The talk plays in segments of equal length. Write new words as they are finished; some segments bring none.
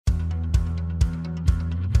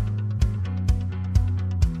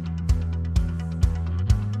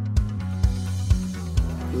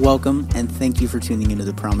Welcome, and thank you for tuning into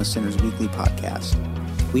the Promise Center's weekly podcast.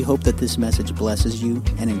 We hope that this message blesses you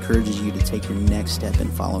and encourages you to take your next step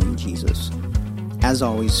in following Jesus. As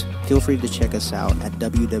always, feel free to check us out at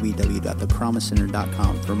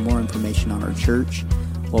www.thepromisecenter.com for more information on our church,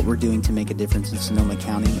 what we're doing to make a difference in Sonoma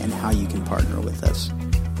County, and how you can partner with us.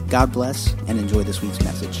 God bless, and enjoy this week's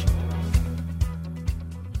message.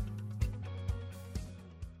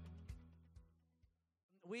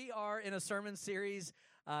 We are in a sermon series.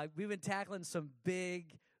 We've been tackling some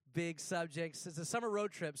big subjects. It's a summer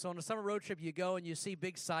road trip. So on a summer road trip, you go and you see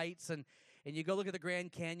big sights, and you go look at the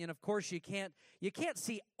Grand Canyon. Of course, you can't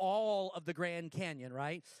see all of the Grand Canyon,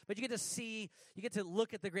 right? But you get to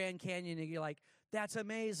look at the Grand Canyon, and you're like, that's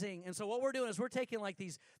amazing. And so what we're doing is we're taking like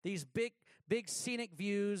these big scenic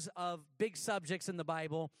views of big subjects in the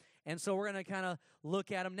Bible, and so we're going to kind of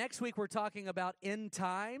look at them. Next week, we're talking about end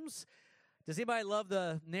times. Does anybody love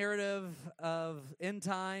the narrative of end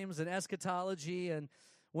times and eschatology and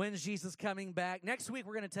when's Jesus coming back? Next week,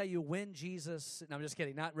 we're going to tell you when Jesus, no, I'm just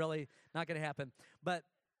kidding, not going to happen. But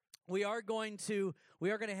we are going to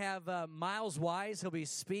have Miles Wise. He'll be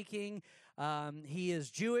speaking. He is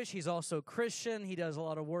Jewish. He's also Christian. He does a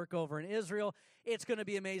lot of work over in Israel. It's going to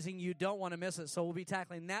be amazing. You don't want to miss it. So we'll be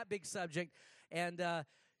tackling that big subject. And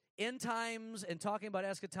end times and talking about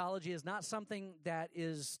eschatology is not something that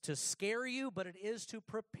is to scare you, but it is to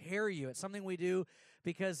prepare you. It's something we do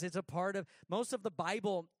because it's a part of, most of the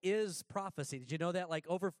Bible is prophecy. Did you know that? Like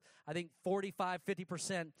over, I think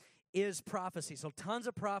 45-50% is prophecy. So tons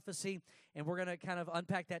of prophecy, and we're going to kind of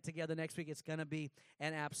unpack that together next week. It's going to be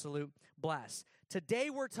an absolute blast.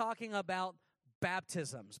 Today we're talking about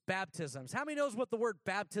baptisms. How many knows what the word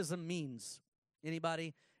baptism means?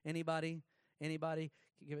 Anybody?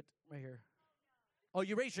 Give it right here. Oh,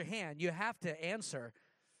 you raise your hand. You have to answer.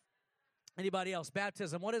 Anybody else?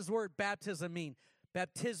 Baptism. What does the word baptism mean?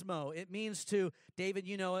 Baptismo. It means to, David,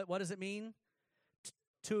 you know it. What does it mean?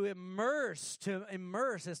 To immerse.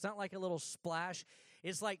 It's not like a little splash.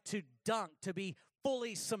 It's like to dunk, to be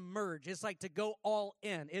fully submerged. It's like to go all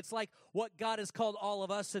in. It's like what God has called all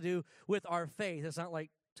of us to do with our faith. It's not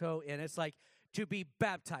like toe in. It's like to be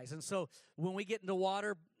baptized. And so when we get into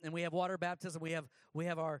water and we have water baptism, we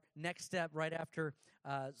have our next step right after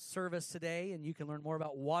service today, and you can learn more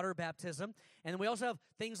about water baptism. And then we also have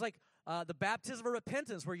things like the baptism of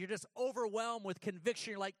repentance, where you're just overwhelmed with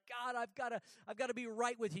conviction. You're like, God, I've got to be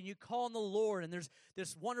right with you. And you call on the Lord, and there's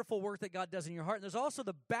this wonderful work that God does in your heart. And there's also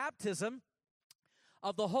the baptism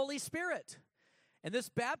of the Holy Spirit. And this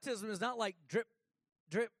baptism is not like drip,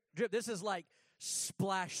 drip, drip. This is like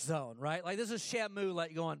splash zone, right? Like this is Shamu,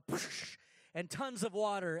 like going and tons of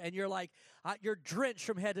water, and you're like, you're drenched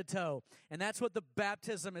from head to toe. And that's what the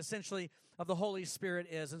baptism essentially of the Holy Spirit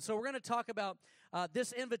is. And so we're going to talk about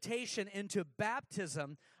this invitation into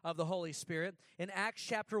baptism of the Holy Spirit in Acts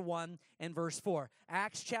chapter 1 and verse 4.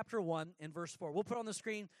 Acts chapter 1 and verse 4. We'll put on the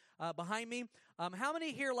screen behind me. How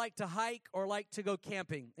many here like to hike or like to go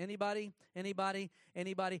camping? Anybody?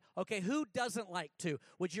 Okay, who doesn't like to?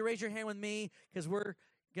 Would you raise your hand with me? Because we're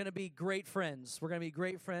going to be great friends. We're going to be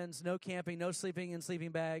great friends. No camping, no sleeping in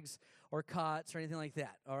sleeping bags or cots or anything like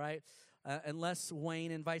that, all right? Unless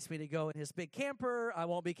Wayne invites me to go in his big camper, I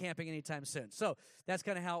won't be camping anytime soon. So that's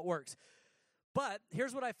kind of how it works. But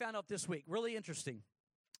here's what I found out this week, really interesting,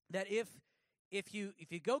 that if you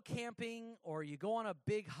go camping or you go on a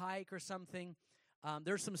big hike or something,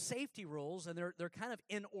 there's some safety rules, and they're kind of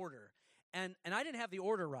in order. And I didn't have the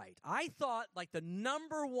order right. I thought like the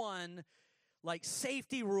number one like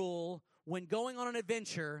safety rule when going on an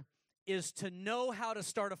adventure is to know how to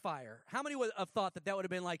start a fire. How many would have thought that would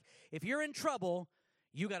have been like, if you're in trouble,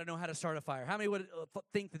 you got to know how to start a fire? How many would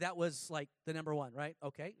think that was like the number one, right?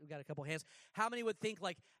 Okay, we've got a couple hands. How many would think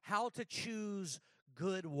like how to choose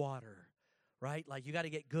good water, right? Like you got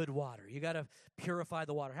to get good water. You got to purify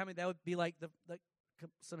the water. How many, that would be like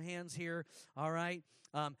some hands here, all right?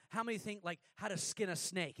 How many think like how to skin a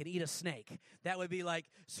snake and eat a snake? That would be like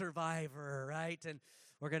Survivor, right? And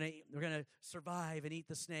we're gonna survive and eat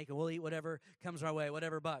the snake, and we'll eat whatever comes our way,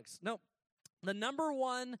 whatever bugs. No, the number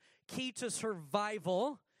one key to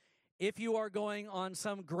survival, if you are going on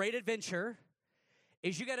some great adventure,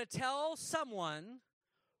 is you got to tell someone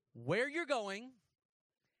where you're going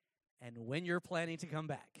and when you're planning to come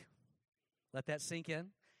back. Let that sink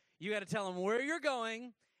in. You got to tell them where you're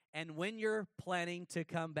going and when you're planning to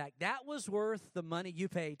come back. That was worth the money you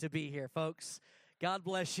paid to be here, folks. God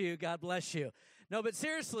bless you. God bless you. No, but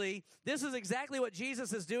seriously, this is exactly what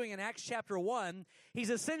Jesus is doing in Acts chapter 1. He's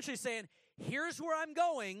essentially saying, here's where I'm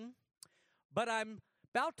going, but I'm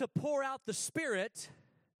about to pour out the Spirit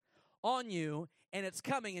on you, and it's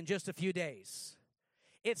coming in just a few days.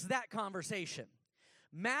 It's that conversation.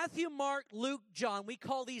 Matthew, Mark, Luke, John, we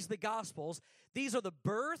call these the Gospels. These are the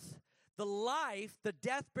birth, the life, the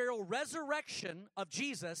death, burial, resurrection of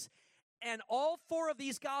Jesus. And all four of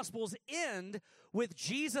these Gospels end with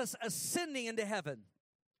Jesus ascending into heaven.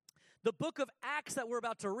 The book of Acts that we're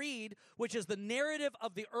about to read, which is the narrative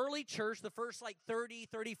of the early church, the first 30,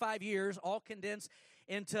 35 years, all condensed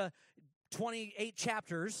into 28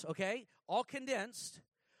 chapters, okay? All condensed,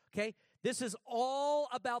 okay? This is all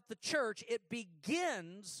about the church. It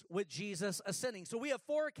begins with Jesus ascending. So we have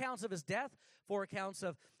 4 accounts of his death, 4 accounts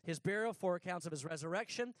of his burial, 4 accounts of his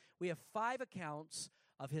resurrection. We have 5 accounts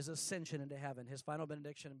of his ascension into heaven, his final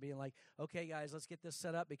benediction, and being like, okay, guys, let's get this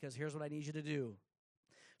set up because here's what I need you to do.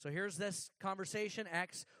 So here's this conversation,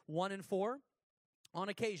 Acts 1 and 4. On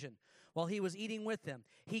occasion, while he was eating with them,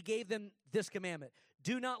 he gave them this commandment: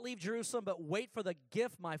 do not leave Jerusalem, but wait for the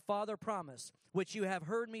gift my Father promised, which you have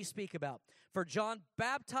heard me speak about. For John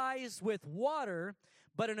baptized with water,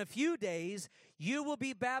 but in a few days you will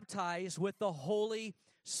be baptized with the Holy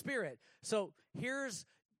Spirit. So here's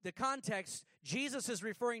the context. Jesus is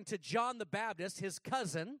referring to John the Baptist, his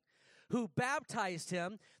cousin, who baptized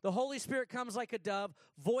him. The Holy Spirit comes like a dove.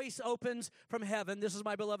 Voice opens from heaven. This is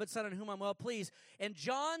my beloved Son in whom I'm well pleased. And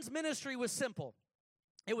John's ministry was simple.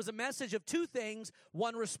 It was a message of 2 things,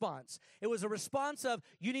 1 response. It was a response of,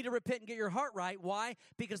 you need to repent and get your heart right. Why?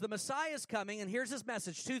 Because the Messiah is coming, and here's his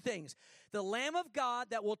message, 2 things. The Lamb of God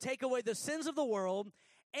that will take away the sins of the world,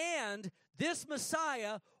 and this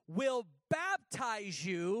Messiah will baptize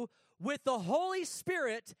you with the Holy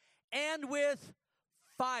Spirit and with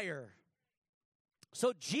fire.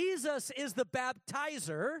 So Jesus is the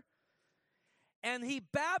baptizer, and he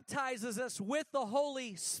baptizes us with the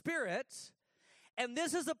Holy Spirit, and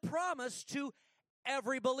this is a promise to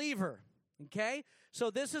every believer, okay? So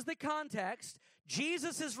this is the context.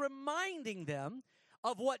 Jesus is reminding them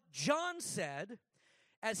of what John said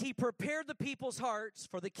as he prepared the people's hearts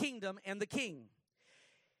for the kingdom and the king.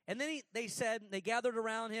 And then they gathered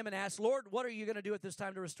around him and asked, Lord, what are you going to do at this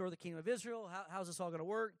time to restore the kingdom of Israel? How's this all going to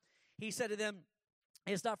work? He said to them,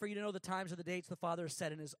 it's not for you to know the times or the dates the Father has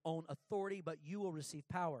set in his own authority, but you will receive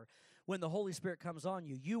power. When the Holy Spirit comes on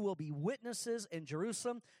you, you will be witnesses in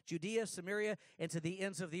Jerusalem, Judea, Samaria, and to the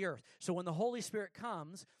ends of the earth. So when the Holy Spirit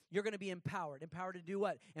comes, you're going to be empowered. Empowered to do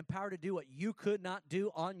what? Empowered to do what you could not do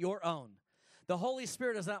on your own. The Holy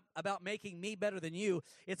Spirit is not about making me better than you.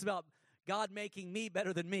 It's about God making me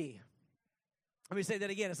better than me. Let me say that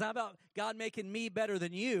again. It's not about God making me better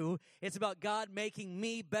than you. It's about God making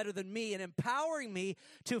me better than me and empowering me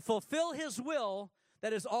to fulfill his will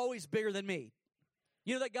that is always bigger than me.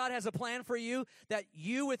 You know that God has a plan for you that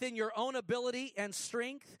you within your own ability and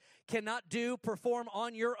strength cannot perform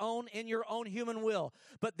on your own in your own human will.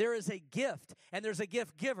 But there is a gift, and there's a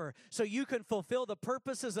gift giver, so you can fulfill the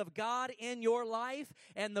purposes of God in your life,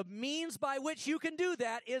 and the means by which you can do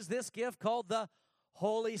that is this gift called the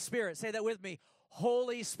Holy Spirit. Say that with me.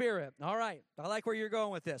 Holy Spirit. All right. I like where you're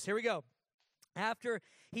going with this. Here we go. After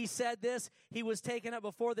he said this, he was taken up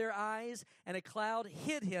before their eyes, and a cloud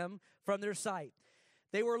hid him from their sight.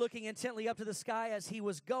 They were looking intently up to the sky as he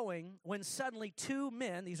was going, when suddenly 2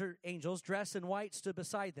 men, these are angels, dressed in white, stood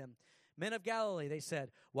beside them. Men of Galilee, they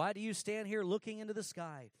said, why do you stand here looking into the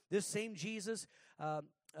sky? This same Jesus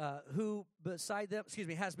who beside them,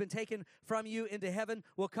 has been taken from you into heaven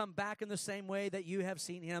will come back in the same way that you have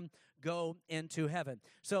seen him go into heaven.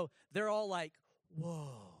 So they're all like, whoa,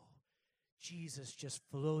 Jesus just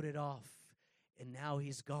floated off and now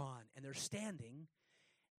he's gone. And they're standing,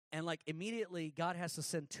 and like immediately God has to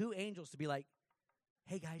send 2 angels to be like,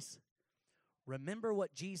 hey guys, remember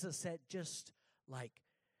what Jesus said just like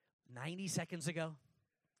 90 seconds ago?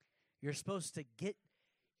 You're supposed to get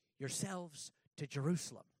yourselves to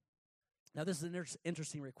Jerusalem. Now, this is an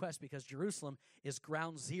interesting request because Jerusalem is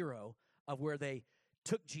ground zero of where they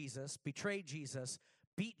took Jesus, betrayed Jesus,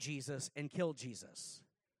 beat Jesus, and killed Jesus.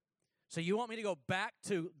 So you want me to go back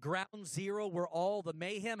to ground zero where all the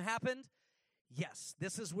mayhem happened? Yes,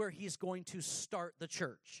 this is where he's going to start the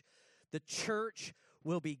church. The church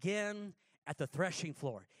will begin at the threshing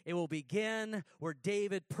floor. It will begin where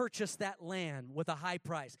David purchased that land with a high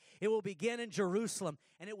price. It will begin in Jerusalem,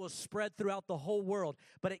 and it will spread throughout the whole world.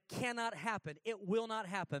 But it cannot happen. It will not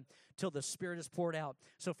happen till the Spirit is poured out.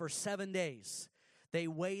 So for 7 days, they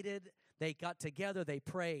waited. They got together, they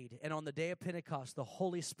prayed, and on the day of Pentecost, the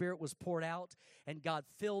Holy Spirit was poured out, and God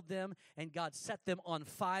filled them, and God set them on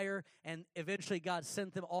fire, and eventually God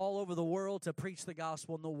sent them all over the world to preach the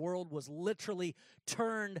gospel, and the world was literally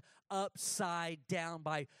turned upside down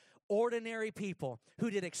by ordinary people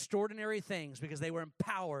who did extraordinary things because they were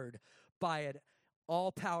empowered by an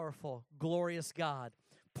all-powerful, glorious God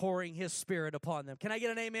pouring his Spirit upon them. Can I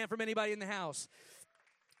get an amen from anybody in the house?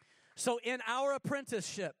 So in our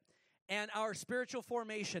apprenticeship and our spiritual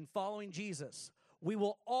formation following Jesus, we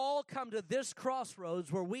will all come to this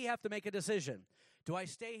crossroads where we have to make a decision. Do I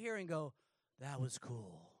stay here and go, that was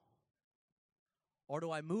cool? Or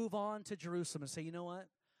do I move on to Jerusalem and say, you know what?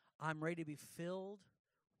 I'm ready to be filled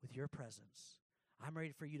with your presence. I'm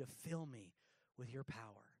ready for you to fill me with your power.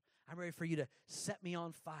 I'm ready for you to set me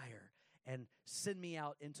on fire and send me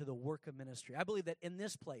out into the work of ministry. I believe that in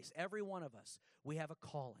this place, every one of us, we have a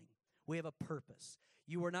calling. We have a purpose.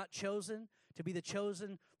 You were not chosen to be the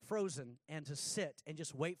chosen, frozen, and to sit and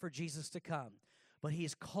just wait for Jesus to come. But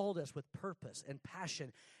he's called us with purpose and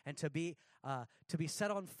passion and to be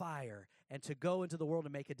set on fire and to go into the world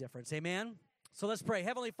and make a difference. Amen? So let's pray.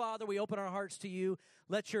 Heavenly Father, we open our hearts to you.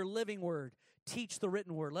 Let your living word teach the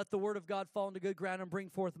written word. Let the word of God fall into good ground and bring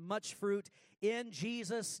forth much fruit. In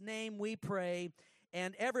Jesus' name we pray.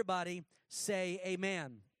 And everybody say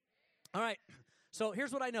amen. All right. So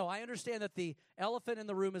here's what I know. I understand that the elephant in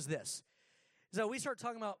the room is this. So we start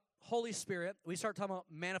talking about Holy Spirit. We start talking about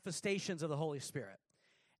manifestations of the Holy Spirit.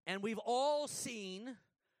 And we've all seen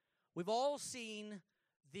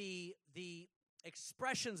the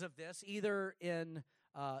expressions of this either in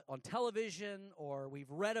on television or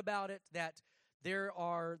we've read about it, that there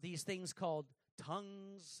are these things called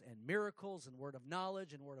tongues and miracles and word of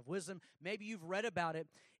knowledge and word of wisdom. Maybe you've read about it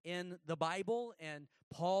in the Bible, and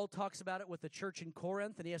Paul talks about it with the church in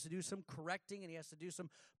Corinth, and he has to do some correcting, and he has to do some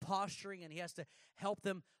posturing, and he has to help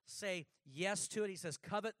them say yes to it. He says,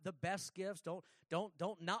 covet the best gifts. Don't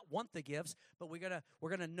not want the gifts, but we're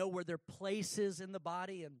gonna know where their place is in the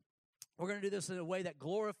body, and we're gonna do this in a way that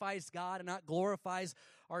glorifies God and not glorifies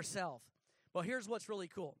ourselves. Well, here's what's really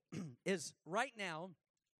cool, is right now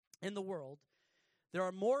in the world, there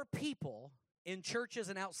are more people in churches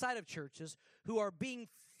and outside of churches who are being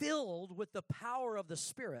filled with the power of the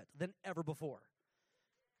Spirit than ever before.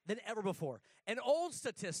 An old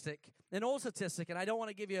statistic, and I don't want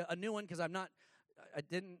to give you a new one because I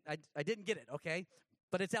didn't get it, okay?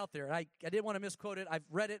 But it's out there. I didn't want to misquote it. I've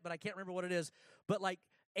read it, but I can't remember what it is. But like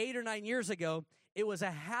 8 or 9 years ago, it was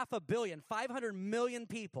 500 million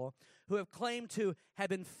people who have claimed to have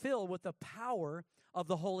been filled with the power of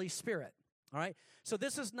the Holy Spirit. All right? So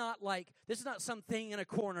this is not something in a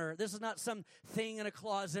corner. This is not some thing in a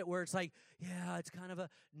closet where it's like, yeah, it's kind of a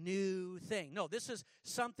new thing. No, this is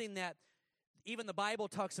something that even the Bible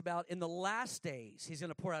talks about in the last days. He's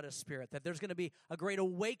going to pour out his Spirit, that there's going to be a great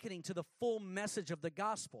awakening to the full message of the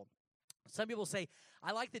gospel. Some people say,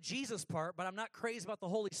 I like the Jesus part, but I'm not crazy about the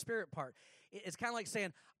Holy Spirit part. It's kind of like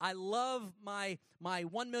saying, I love my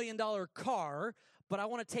 $1 million car, but I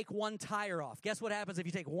want to take one tire off. Guess what happens if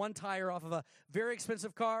you take one tire off of a very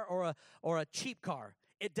expensive car or a cheap car?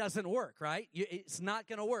 It doesn't work, right? It's not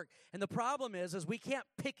going to work. And the problem is we can't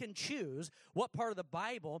pick and choose what part of the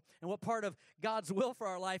Bible and what part of God's will for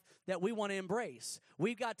our life that we want to embrace.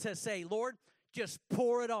 We've got to say, Lord, just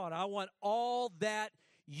pour it on. I want all that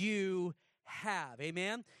you have.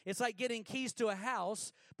 Amen? It's like getting keys to a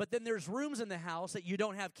house, but then there's rooms in the house that you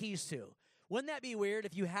don't have keys to. Wouldn't that be weird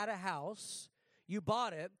if you had a house, you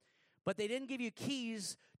bought it, but they didn't give you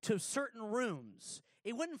keys to certain rooms?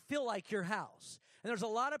 It wouldn't feel like your house. And there's a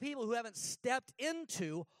lot of people who haven't stepped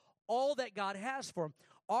into all that God has for them.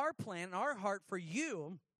 Our plan, our heart for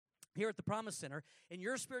you here at the Promise Center, in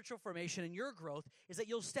your spiritual formation and your growth, is that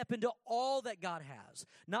you'll step into all that God has.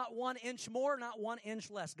 Not 1 inch more, not 1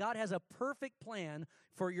 inch less. God has a perfect plan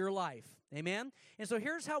for your life. Amen? And so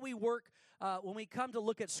here's how we work when we come to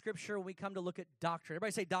look at Scripture, when we come to look at doctrine.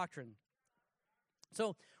 Everybody say doctrine.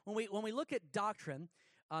 So when we look at doctrine,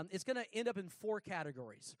 it's going to end up in 4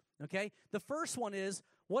 categories, okay? The first one is,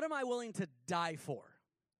 what am I willing to die for,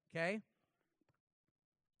 okay?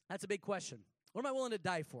 That's a big question. What am I willing to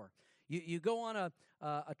die for? You go on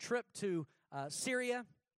a trip to Syria.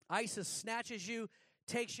 ISIS snatches you,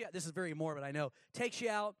 takes you out. This is very morbid, I know. Takes you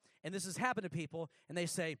out, and this has happened to people, and they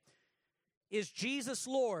say, is Jesus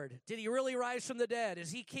Lord? Did he really rise from the dead?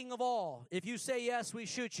 Is he king of all? If you say yes, we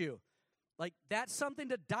shoot you. Like, that's something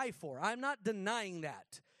to die for. I'm not denying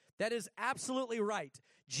that. That is absolutely right.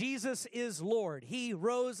 Jesus is Lord. He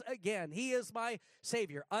rose again. He is my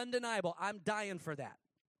Savior. Undeniable. I'm dying for that.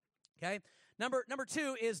 Okay? Number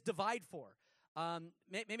 2 is divide for.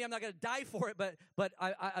 Maybe I'm not going to die for it, but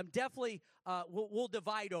I'm definitely, we'll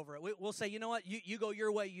divide over it. We'll say, you know what, you go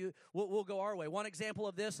your way, we'll go our way. One example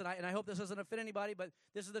of this, and I hope this doesn't offend anybody, but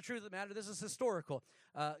this is the truth of the matter. This is historical.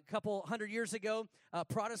 A couple hundred years ago,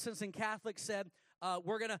 Protestants and Catholics said,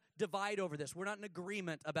 we're going to divide over this. We're not in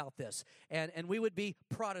agreement about this. And we would be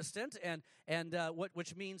Protestant,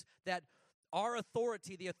 which means that our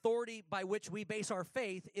authority, the authority by which we base our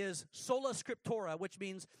faith, is sola scriptura, which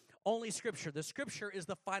means only Scripture. The Scripture is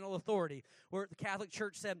the final authority. Where the Catholic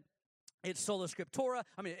Church said it's sola scriptura.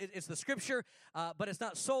 I mean, it's the Scripture, but it's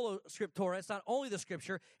not sola scriptura. It's not only the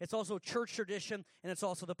Scripture. It's also church tradition, and it's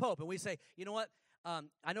also the Pope. And we say, you know what?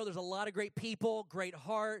 I know there's a lot of great people, great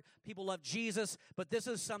heart, people love Jesus, but this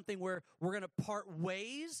is something where we're going to part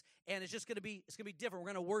ways, and it's going to be different.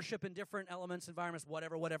 We're going to worship in different elements, environments,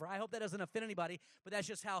 whatever. I hope that doesn't offend anybody, but that's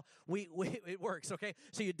just how it works, okay?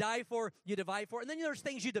 So you die for, you divide for, and then there's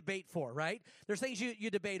things you debate for, right? There's things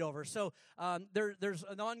you debate over. So there's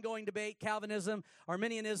an ongoing debate, Calvinism,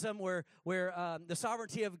 Arminianism, where the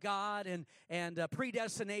sovereignty of God and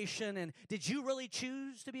predestination, and did you really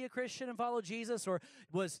choose to be a Christian and follow Jesus, or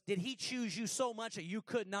did he choose you so much that you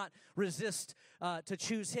could not resist to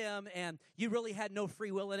choose him, and you really had no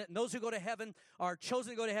free will in it? And those who go to heaven are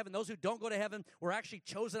chosen to go to heaven. Those who don't go to heaven were actually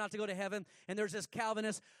chosen not to go to heaven. And there's this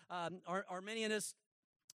Calvinist, Arminianist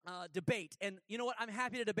debate. And you know what? I'm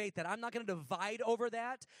happy to debate that. I'm not going to divide over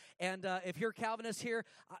that. And if you're Calvinist here,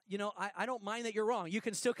 I don't mind that you're wrong. You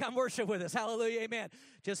can still come worship with us. Hallelujah, amen.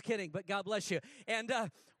 Just kidding, but God bless you. And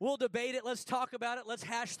we'll debate it. Let's talk about it. Let's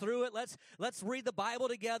hash through it. Let's read the Bible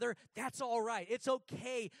together. That's all right. It's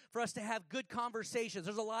okay for us to have good conversations.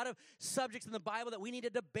 There's a lot of subjects in the Bible that we need to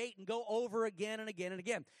debate and go over again and again and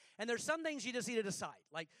again. And there's some things you just need to decide.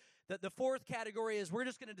 Like, the fourth category is we're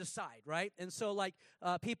just going to decide, right? And so, like,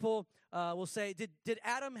 people will say, did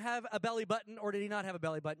Adam have a belly button or did he not have a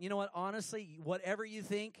belly button? You know what? Honestly, whatever you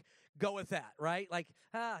think, go with that, right? Like,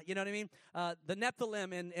 you know what I mean? The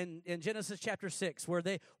Nephilim in Genesis chapter 6, what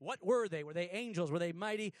were they? Were they angels? Were they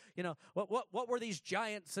mighty? You know, what were these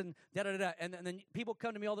giants? And da-da-da-da. And then people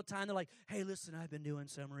come to me all the time. They're like, hey, listen, I've been doing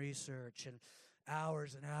some research and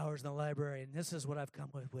hours in the library, and this is what I've come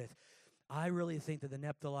with. I really think that the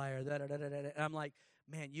Nephilim are da-da-da-da-da. And I'm like,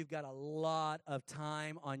 man, you've got a lot of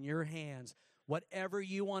time on your hands. Whatever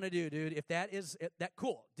you want to do, dude, if that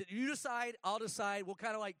cool. Did you decide? I'll decide. We'll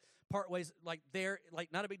kind of like part ways, like there,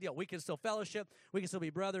 like not a big deal. We can still fellowship. We can still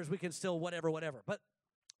be brothers. We can still whatever. But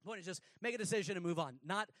the point is just make a decision and move on.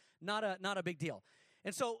 Not a big deal.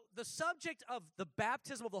 And so the subject of the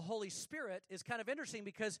baptism of the Holy Spirit is kind of interesting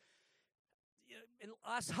because in the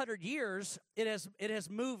last 100 years, it has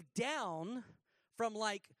moved down from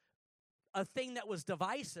like a thing that was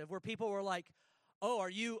divisive, where people were like, "Oh, are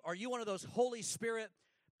you one of those Holy Spirit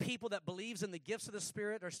people that believes in the gifts of the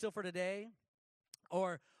Spirit are still for today,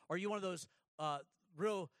 or are you one of those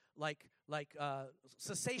real like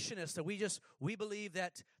cessationists that we believe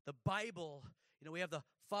that the Bible, we have the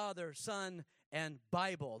Father, Son, and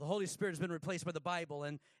Bible. The Holy Spirit has been replaced by the Bible,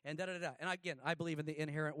 and da-da-da-da. And again, I believe in the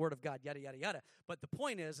inherent Word of God, yada, yada, yada. But the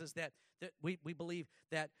point is that we believe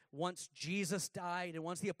that once Jesus died, and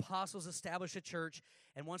once the apostles established a church,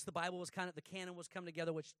 and once the Bible was the canon was come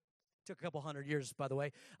together, which took a couple hundred years, by the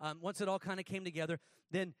way, once it all kind of came together,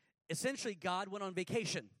 then essentially God went on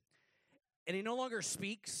vacation. And he no longer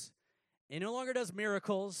speaks. He no longer does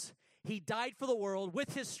miracles. He died for the world.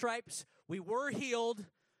 With his stripes, we were healed.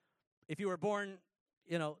 If you were born,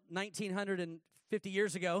 1950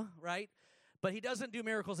 years ago, right? But he doesn't do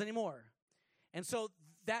miracles anymore. And so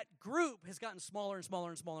that group has gotten smaller and smaller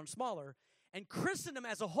and smaller and smaller. And Christendom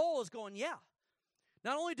as a whole is going, yeah.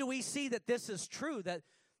 Not only do we see that this is true, that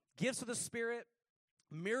gifts of the Spirit,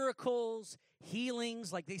 miracles,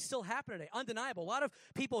 healings, like they still happen today, undeniable. A lot of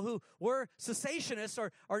people who were cessationists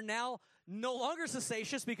are now no longer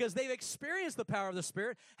cessationists because they've experienced the power of the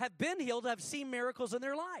Spirit, have been healed, have seen miracles in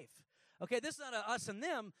their life. Okay, this is not a us and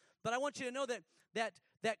them, but I want you to know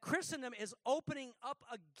that Christendom is opening up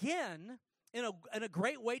again in a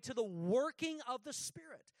great way to the working of the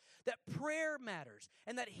Spirit. That prayer matters,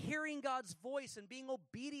 and that hearing God's voice and being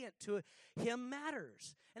obedient to Him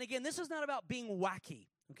matters. And again, this is not about being wacky,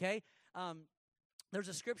 okay? There's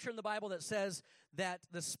a scripture in the Bible that says that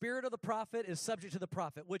the spirit of the prophet is subject to the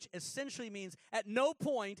prophet, which essentially means at no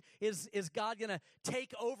point is God going to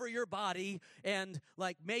take over your body and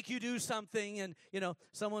like make you do something. And,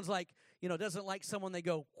 someone's like, doesn't like someone, they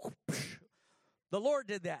go, whoosh. The Lord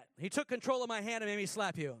did that. He took control of my hand and made me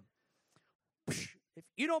slap you. If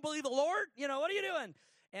you don't believe the Lord, what are you doing?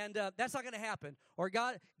 And that's not going to happen. Or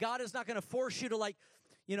God is not going to force you to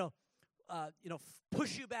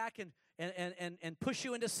push you back and push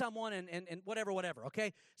you into someone and whatever,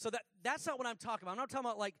 okay? So that's not what I'm talking about. I'm not talking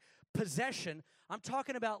about like possession. I'm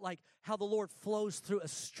talking about like how the Lord flows through a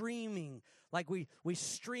streaming, like we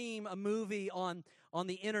stream a movie on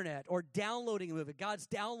the internet or downloading a movie. God's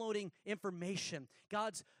downloading information.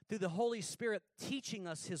 God's through the Holy Spirit teaching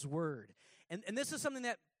us His Word. And this is something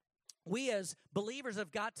that we as believers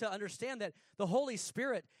have got to understand that the Holy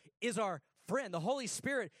Spirit is our friend. The Holy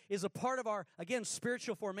Spirit is a part of our, again,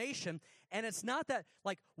 spiritual formation. And it's not that,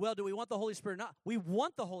 like, well, do we want the Holy Spirit? Not. We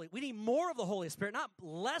need more of the Holy Spirit, not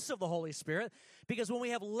less of the Holy Spirit. Because when we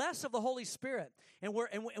have less of the Holy Spirit and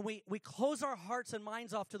we close our hearts and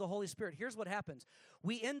minds off to the Holy Spirit, here's what happens.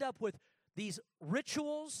 We end up with these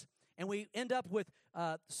rituals, and we end up with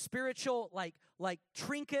spiritual like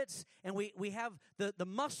trinkets, and we have the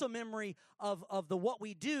muscle memory of the what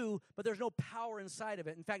we do, but there's no power inside of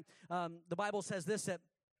it. In fact, the Bible says this, that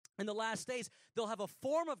in the last days they'll have a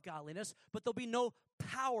form of godliness, but there'll be no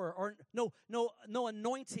power or no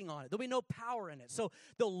anointing on it. There'll be no power in it. So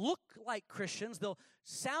they'll look like Christians, they'll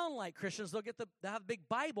sound like Christians, they'll have a big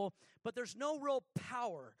Bible, but there's no real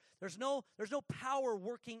power. There's no power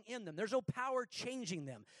working in them. There's no power changing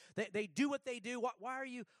them. They do what they do. Why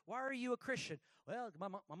are you a Christian? Well, my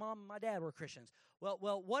mom and my dad were Christians.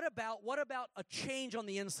 Well, what about a change on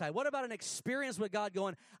the inside? What about an experience with God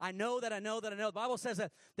going, I know that. The Bible says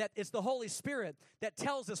that it's the Holy Spirit that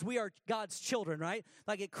tells us we are God's children, right?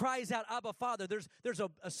 Like it cries out, Abba, Father. There's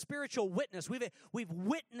a spiritual witness. We've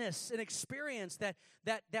witnessed an experience that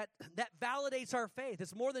validates our faith.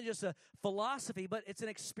 It's more than just a philosophy, but it's an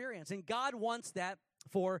experience. And God wants that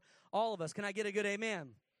for all of us. Can I get a good amen?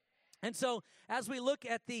 And so as we look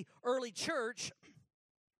at the early church,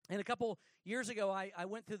 and a couple years ago, I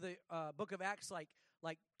went through the book of Acts like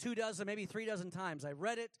 24, maybe 36 times. I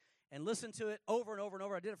read it and listened to it over and over and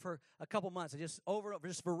over. I did it for a couple months. I just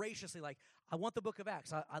just voraciously, like, I want the book of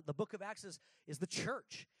Acts. The book of Acts is the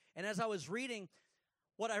church. And as I was reading,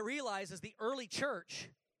 what I realized is the early church,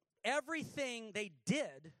 everything they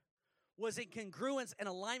did was in congruence and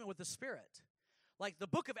alignment with the Spirit. Like the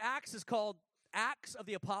book of Acts is called Acts of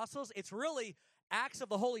the Apostles. It's really Acts of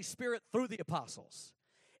the Holy Spirit through the apostles.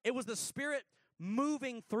 It was the Spirit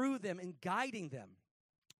moving through them and guiding them.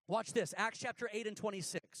 Watch this, Acts chapter 8 and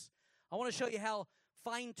 26. I want to show you how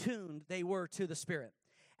fine-tuned they were to the Spirit.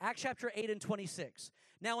 Acts chapter 8 and 26.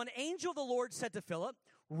 Now an angel of the Lord said to Philip,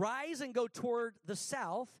 rise and go toward the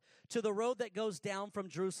south to the road that goes down from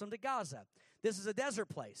Jerusalem to Gaza. This is a desert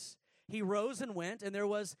place. He rose and went, and there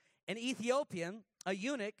was an Ethiopian, a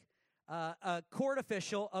eunuch, a court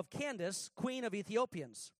official of Candace, queen of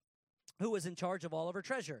Ethiopians, who was in charge of all of her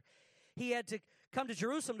treasure. He had to come to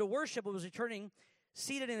Jerusalem to worship, but was returning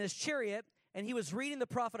seated in his chariot, and he was reading the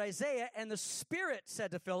prophet Isaiah, and the Spirit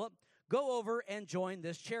said to Philip, go over and join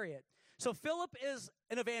this chariot. So Philip is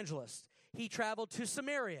an evangelist. He traveled to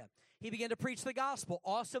Samaria. He began to preach the gospel.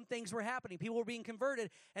 Awesome things were happening. People were being converted.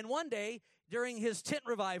 And one day, during his tent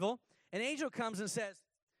revival, an angel comes and says,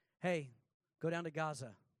 hey, go down to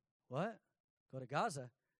Gaza. What? Go to Gaza?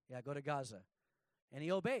 Yeah, go to Gaza. And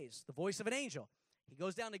he obeys the voice of an angel. He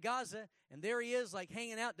goes down to Gaza, and there he is, like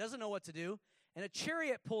hanging out, doesn't know what to do. And a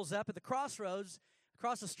chariot pulls up at the crossroads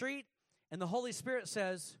across the street, and the Holy Spirit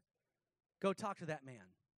says, go talk to that man.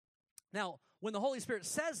 Now, when the Holy Spirit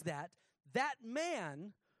says that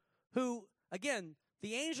man who, again,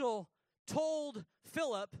 the angel told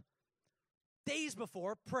Philip days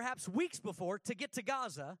before, perhaps weeks before, to get to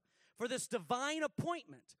Gaza for this divine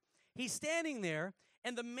appointment. He's standing there,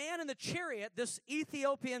 and the man in the chariot, this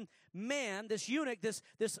Ethiopian man, this eunuch, this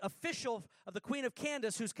official of the Queen of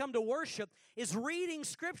Candace who's come to worship, is reading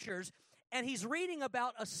scriptures, and he's reading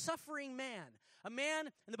about a suffering man. A man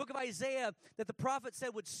in the book of Isaiah that the prophet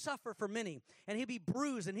said would suffer for many, and he'd be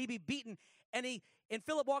bruised, and he'd be beaten. And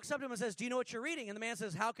Philip walks up to him and says, do you know what you're reading? And the man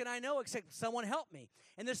says, how can I know except someone help me?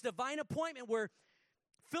 And this divine appointment where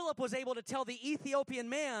Philip was able to tell the Ethiopian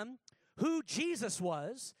man who Jesus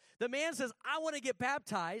was. The man says, I want to get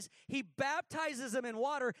baptized. He baptizes him in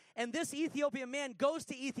water, and this Ethiopian man goes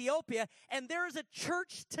to Ethiopia, and there is a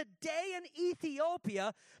church today in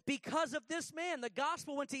Ethiopia because of this man. The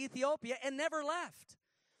gospel went to Ethiopia and never left.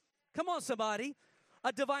 Come on, somebody.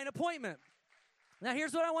 A divine appointment. Now,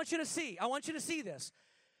 here's what I want you to see. I want you to see this.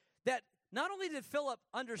 That not only did Philip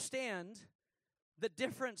understand the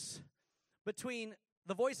difference between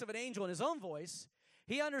the voice of an angel and his own voice,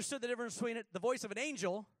 he understood the difference between the voice of an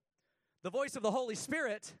angel, the voice of the Holy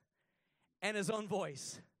Spirit, and his own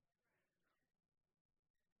voice.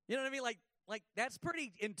 You know what I mean? Like that's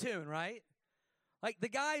pretty in tune, right? Like the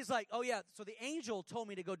guy's like, oh yeah, so the angel told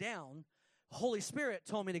me to go down. Holy Spirit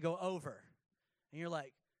told me to go over. And you're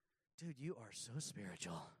like, dude, you are so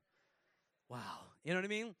spiritual. Wow. You know what I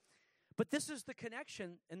mean? But this is the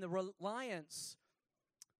connection and the reliance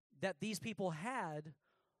that these people had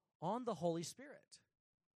on the Holy Spirit.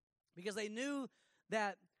 Because they knew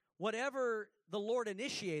that whatever the Lord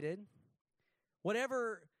initiated,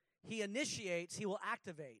 whatever he initiates, he will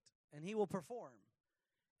activate and he will perform.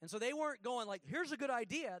 And so they weren't going like, here's a good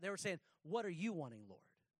idea. They were saying, what are you wanting, Lord?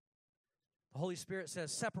 The Holy Spirit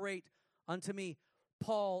says, separate unto me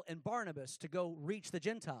Paul and Barnabas to go reach the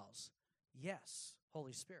Gentiles. Yes,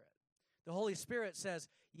 Holy Spirit. The Holy Spirit says,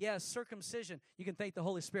 yes, circumcision. You can thank the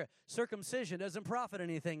Holy Spirit. Circumcision doesn't profit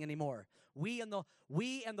anything anymore. We and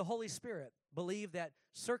the Holy Spirit believe that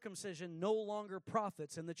circumcision no longer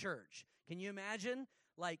profits in the church. Can you imagine,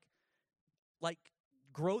 like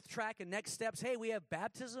growth track and next steps? Hey, we have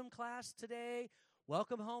baptism class today.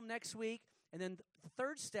 Welcome home next week. And then the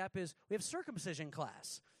third step is we have circumcision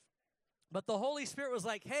class. But the Holy Spirit was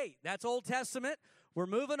like, hey, that's Old Testament. We're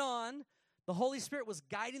moving on. The Holy Spirit was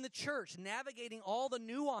guiding the church, navigating all the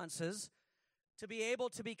nuances to be able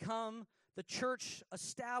to become the church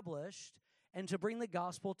established and to bring the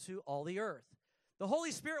gospel to all the earth. The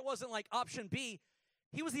Holy Spirit wasn't like option B.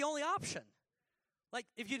 He was the only option. Like,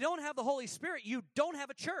 if you don't have the Holy Spirit, you don't have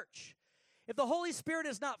a church. If the Holy Spirit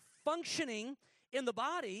is not functioning in the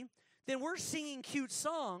body, then we're singing cute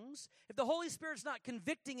songs. If the Holy Spirit's not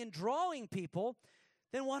convicting and drawing people,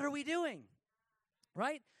 then what are we doing?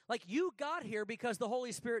 Right? Like, you got here because the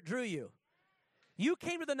Holy Spirit drew you. You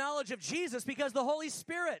came to the knowledge of Jesus because the Holy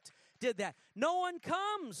Spirit did that. No one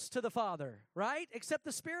comes to the Father, right? Except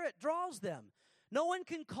the Spirit draws them. No one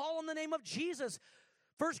can call on the name of Jesus,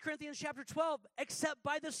 1 Corinthians chapter 12, except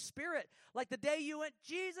by the Spirit. Like the day you went,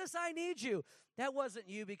 Jesus, I need you. That wasn't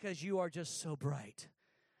you because you are just so bright.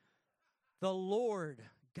 The Lord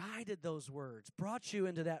guided those words, brought you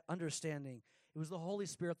into that understanding. It was the Holy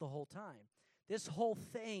Spirit the whole time. This whole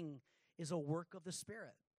thing is a work of the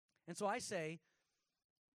Spirit. And so I say,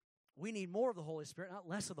 we need more of the Holy Spirit, not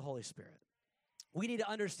less of the Holy Spirit. We need to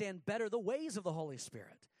understand better the ways of the Holy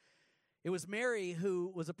Spirit. It was Mary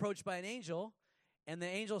who was approached by an angel, and the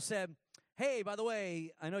angel said, hey, by the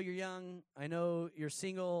way, I know you're young, I know you're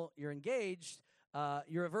single, you're engaged,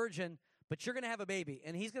 you're a virgin, but you're going to have a baby,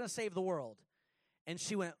 and he's going to save the world. And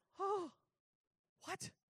she went, oh, what?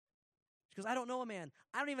 She goes, I don't know a man.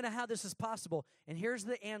 I don't even know how this is possible. And here's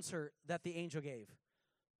the answer that the angel gave.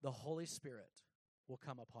 The Holy Spirit will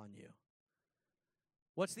come upon you.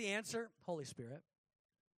 What's the answer? Holy Spirit.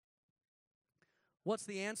 What's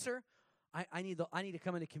the answer? I need to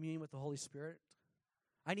come into communion with the Holy Spirit.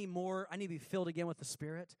 I need more. I need to be filled again with the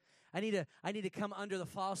Spirit. I need to come under the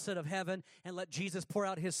faucet of heaven and let Jesus pour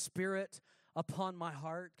out his Spirit upon my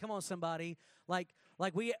heart. Come on, somebody. Like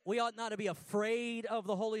we ought not to be afraid of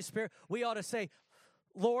the Holy Spirit. We ought to say,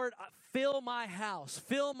 Lord, fill my house,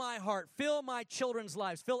 fill my heart, fill my children's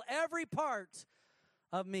lives, fill every part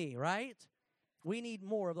of me, right? We need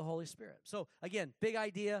more of the Holy Spirit. So again, big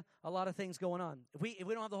idea, a lot of things going on. If we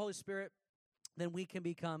don't have the Holy Spirit, then we can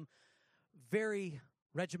become very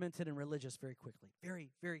regimented and religious very quickly. Very,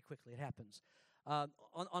 very quickly it happens.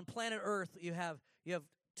 On planet Earth, you have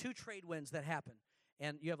two trade winds that happen.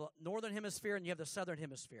 And you have the northern hemisphere and you have the southern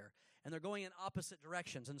hemisphere. And they're going in opposite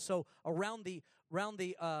directions. And so around the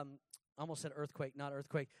I almost said earthquake, not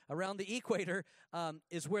earthquake. Around the equator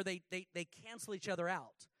is where they cancel each other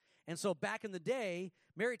out. And so back in the day,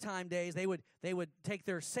 maritime days, they would take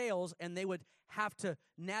their sails and they would have to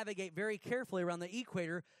navigate very carefully around the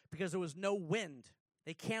equator because there was no wind.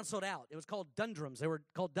 They canceled out. It was called dundrums. They were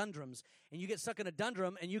called dundrums. And you get stuck in a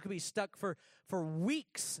dundrum, and you could be stuck for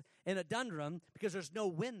weeks in a dundrum because there's no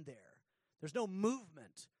wind there. There's no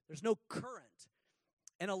movement. There's no current.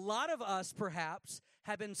 And a lot of us, perhaps,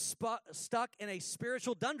 have been stuck in a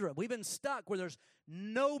spiritual dundrum. We've been stuck where there's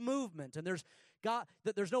no movement, and there's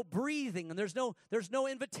no breathing, and there's no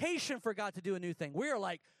invitation for God to do a new thing. We are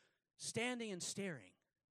like standing and staring.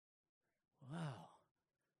 Wow.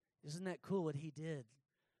 Isn't that cool what he did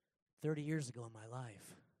 30 years ago in my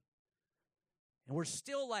life? And we're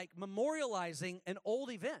still like memorializing an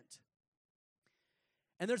old event.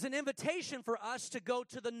 And there's an invitation for us to go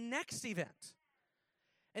to the next event.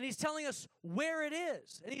 And he's telling us where it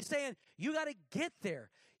is. And he's saying, you got to get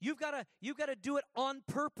there. You've got to do it on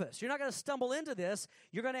purpose. You're not going to stumble into this.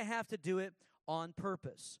 You're going to have to do it on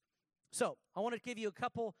purpose. So I want to give you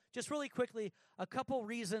just really quickly, a couple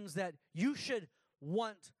reasons that you should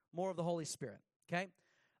want more of the Holy Spirit, okay?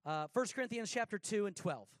 1 Corinthians chapter 2 and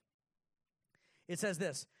 12. It says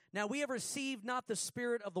this, now we have received not the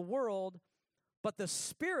spirit of the world, but the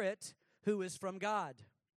Spirit who is from God,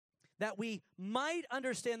 that we might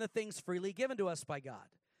understand the things freely given to us by God.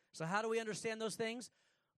 So how do we understand those things?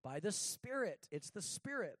 By the Spirit. It's the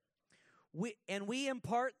Spirit. We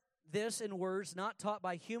impart this in words not taught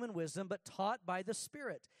by human wisdom, but taught by the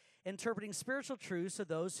Spirit, interpreting spiritual truths to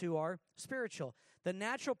those who are spiritual. The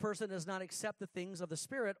natural person does not accept the things of the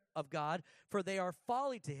Spirit of God, for they are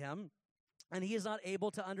folly to him, and he is not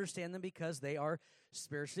able to understand them because they are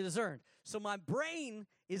spiritually discerned. So my brain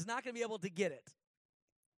is not going to be able to get it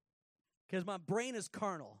because my brain is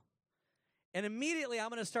carnal. And immediately I'm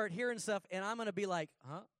going to start hearing stuff, and I'm going to be like,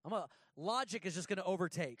 logic is just going to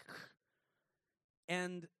overtake.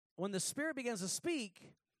 And when the Spirit begins to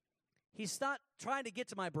speak, he's not trying to get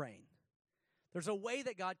to my brain. There's a way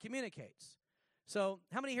that God communicates. So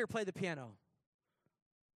how many here play the piano?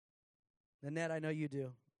 Nanette, I know you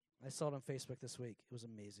do. I saw it on Facebook this week. It was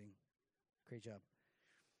amazing. Great job.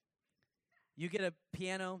 You get a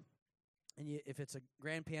piano, and if it's a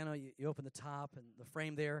grand piano, you open the top and the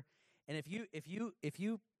frame there. And if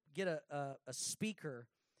you get a speaker,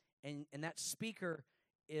 and that speaker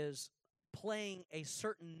is playing a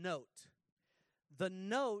certain note, the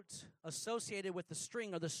note associated with the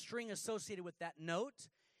string, or the string associated with that note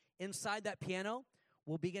inside that piano,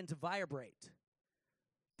 will begin to vibrate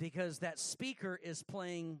because that speaker is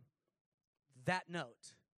playing that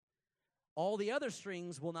note. All the other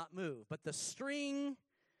strings will not move, but the string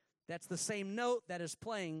that's the same note that is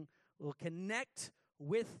playing will connect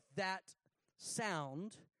with that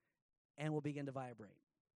sound and will begin to vibrate.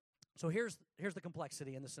 So here's the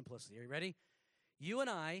complexity and the simplicity. Are you ready? You and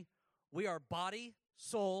I, we are body,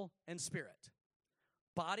 soul, and spirit.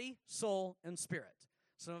 Body, soul, and spirit.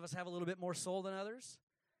 Some of us have a little bit more soul than others.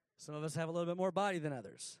 Some of us have a little bit more body than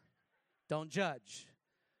others. Don't judge.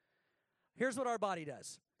 Here's what our body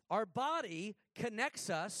does. Our body connects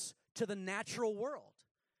us to the natural world.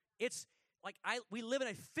 It's like we live in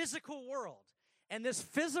a physical world, and this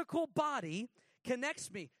physical body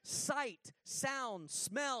connects me. Sight, sound,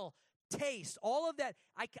 smell, taste, all of that.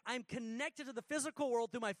 I'm connected to the physical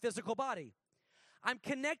world through my physical body. I'm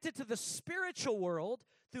connected to the spiritual world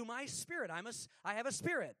through my spirit. I have a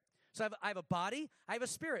spirit. So I have a body, I have a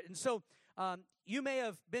spirit. And so you may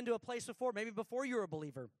have been to a place before, maybe before you were a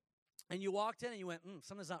believer, and you walked in and you went,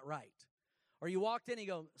 something's not right. Or you walked in and you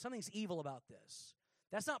go, something's evil about this.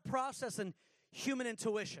 That's not processing human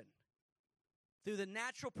intuition through the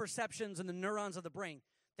natural perceptions and the neurons of the brain.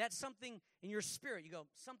 That's something in your spirit. You go,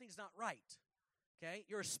 something's not right. Okay?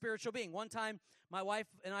 You're a spiritual being. One time, my wife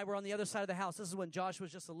and I were on the other side of the house. This is when Josh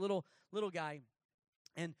was just a little guy.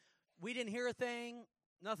 And we didn't hear a thing,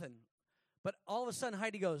 nothing. But all of a sudden,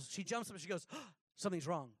 Heidi she jumps up and she goes, something's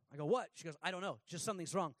wrong. I go, what? She goes, I don't know. Just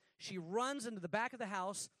something's wrong. She runs into the back of the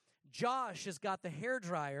house. Josh has got the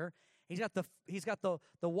hairdryer. He's got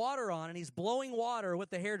the water on, and he's blowing water with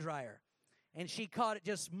the hairdryer. And she caught it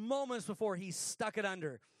just moments before he stuck it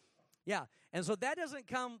under. Yeah. And so that doesn't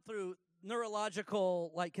come through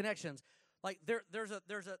neurological connections. Like there's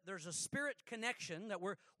a spirit connection that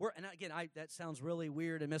we're and again, that sounds really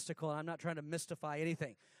weird and mystical, and I'm not trying to mystify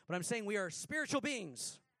anything. But I'm saying we are spiritual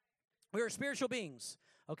beings. We are spiritual beings.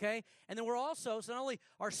 Okay? And then we're also, so not only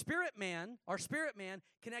our spirit man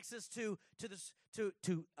connects us to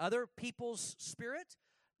other people's spirit,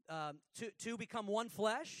 to become one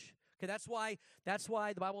flesh. Okay, that's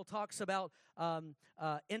why the Bible talks about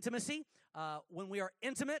intimacy. When we are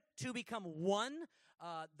intimate, two become one.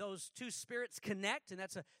 Those two spirits connect, and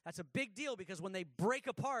that's a big deal because when they break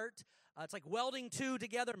apart, it's like welding two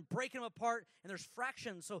together and breaking them apart, and there's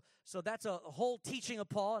fractions. So that's a whole teaching of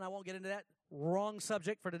Paul, and I won't get into that. Wrong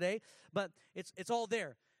subject for today, but it's all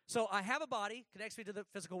there. So I have a body, connects me to the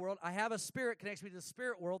physical world. I have a spirit, connects me to the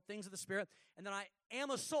spirit world, things of the spirit. And then I am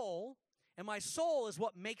a soul, and my soul is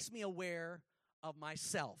what makes me aware of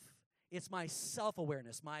myself. It's my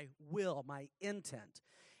self-awareness, my will, my intent.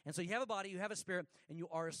 And so you have a body, you have a spirit, and you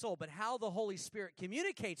are a soul. But how the Holy Spirit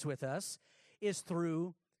communicates with us is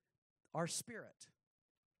through our spirit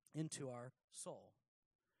into our soul,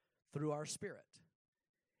 through our spirit.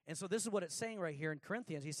 And so this is what it's saying right here in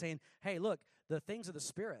Corinthians. He's saying, hey, look, the things of the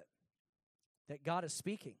Spirit that God is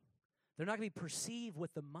speaking, they're not going to be perceived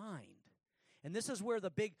with the mind. And this is where the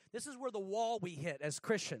wall we hit as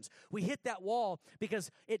Christians. We hit that wall because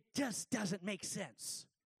it just doesn't make sense.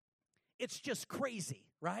 It's just crazy,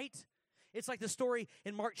 right? It's like the story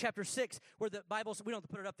in Mark chapter 6 where the Bible, we don't have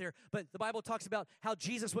to put it up there, but the Bible talks about how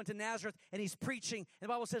Jesus went to Nazareth and he's preaching. And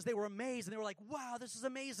the Bible says they were amazed and they were like, wow, this is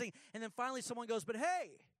amazing. And then finally someone goes, but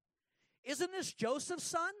hey, isn't this Joseph's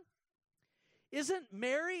son? Isn't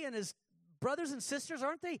Mary and his brothers and sisters,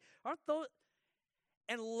 aren't those?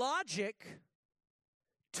 And logic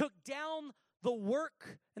took down the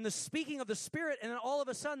work and the speaking of the Spirit, and then all of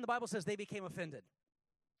a sudden the Bible says they became offended.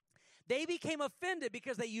 They became offended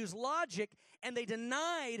because they used logic and they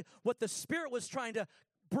denied what the Spirit was trying to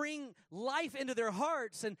bring life into their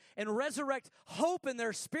hearts and resurrect hope in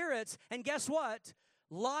their spirits. And guess what?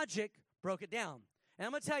 Logic broke it down. And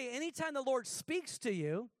I'm going to tell you, anytime the Lord speaks to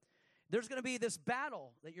you, there's going to be this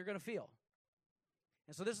battle that you're going to feel.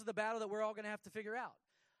 And so this is the battle that we're all going to have to figure out.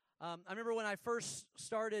 I remember when I first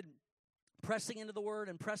started pressing into the Word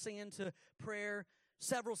and pressing into prayer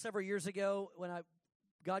several years ago when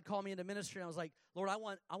God called me into ministry, and I was like, Lord, I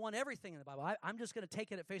want everything in the Bible. I'm just going to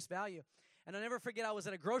take it at face value. And I'll never forget, I was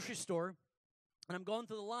at a grocery store, and I'm going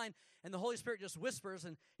through the line, and the Holy Spirit just whispers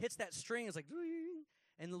and hits that string. It's like,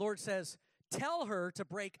 and the Lord says, tell her to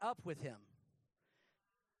break up with him.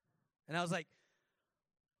 And I was like,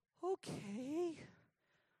 okay,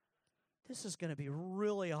 this is going to be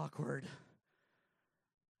really awkward.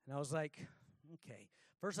 And I was like, okay.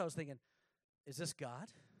 First I was thinking, is this God?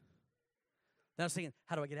 Then I was thinking,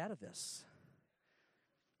 how do I get out of this?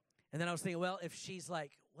 And then I was thinking, well, if she's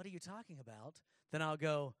like, what are you talking about? Then I'll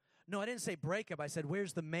go, no, I didn't say breakup. I said,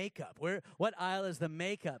 where's the makeup? What aisle is the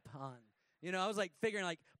makeup on? You know, I was like figuring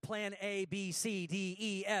like plan A, B, C, D,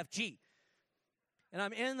 E, F, G. And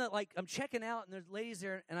I'm in I'm checking out, and there's ladies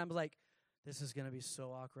there, and I'm like, this is going to be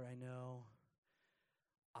so awkward, I know.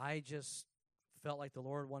 I just felt like the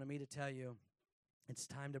Lord wanted me to tell you, it's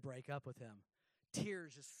time to break up with him.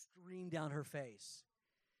 Tears just streamed down her face.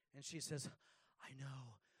 And she says, I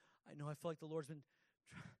know, I feel like the Lord's been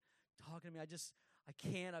talking to me. I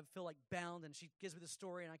can't, I feel like bound. And she gives me the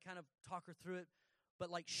story, and I kind of talk her through it. But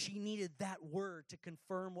like she needed that word to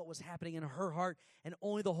confirm what was happening in her heart, and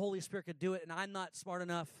only the Holy Spirit could do it. And I'm not smart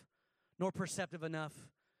enough nor perceptive enough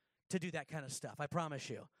to do that kind of stuff. I promise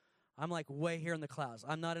you. I'm like way here in the clouds.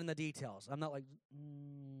 I'm not in the details. I'm not like,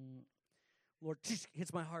 Lord,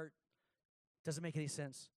 hits my heart. Doesn't make any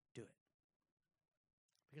sense. Do it.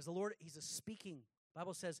 Because the Lord, he's a speaking.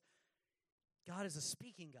 Bible says God is a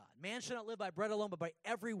speaking God. Man shall not live by bread alone, but by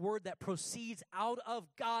every word that proceeds out of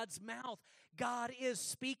God's mouth. God is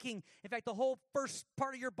speaking. In fact, the whole first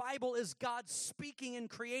part of your Bible is God speaking and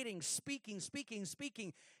creating, speaking.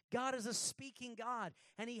 God is a speaking God,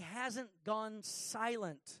 and he hasn't gone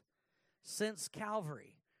silent since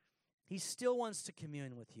Calvary. He still wants to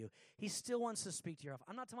commune with you. He still wants to speak to your heart.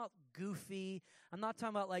 I'm not talking about goofy. I'm not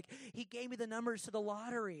talking about like, he gave me the numbers to the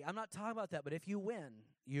lottery. I'm not talking about that. But if you win,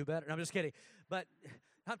 you better. No, I'm just kidding. But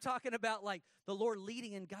I'm talking about like the Lord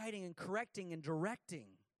leading and guiding and correcting and directing.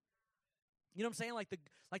 You know what I'm saying?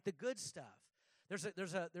 Like the good stuff. There's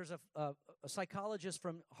a psychologist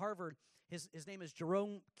from Harvard. His name is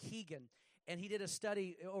Jerome Keegan. And he did a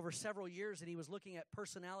study over several years, and he was looking at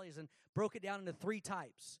personalities and broke it down into three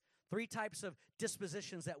types of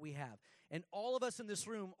dispositions that we have. And all of us in this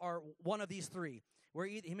room are one of these three.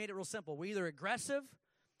 He made it real simple. We're either aggressive,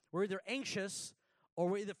 we're either anxious, or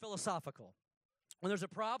we're either philosophical. When there's a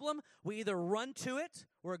problem, we either run to it,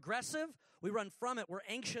 we're aggressive, we run from it, we're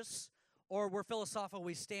anxious, or we're philosophical,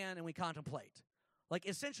 we stand and we contemplate. Like,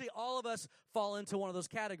 essentially, all of us fall into one of those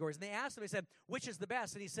categories. And they asked him, they said, which is the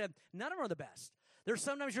best? And he said, none of them are the best. There's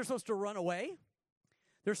sometimes you're supposed to run away.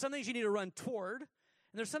 There's some things you need to run toward. And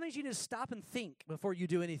there's some things you need to stop and think before you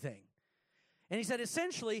do anything. And he said,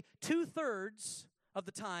 essentially, 2/3 of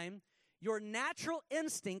the time, your natural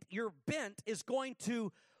instinct, your bent, is going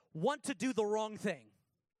to want to do the wrong thing.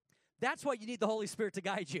 That's why you need the Holy Spirit to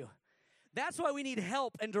guide you. That's why we need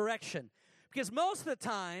help and direction. Because most of the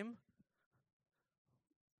time,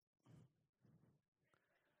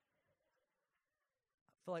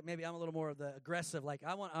 I feel like maybe I'm a little more of the aggressive. Like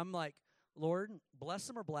I'm like, Lord, bless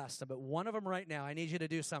them or blast them, but one of them right now, I need you to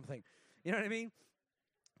do something. You know what I mean?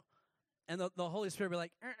 And the Holy Spirit will be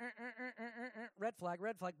like, red flag,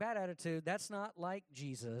 bad attitude. That's not like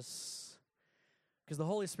Jesus. Because the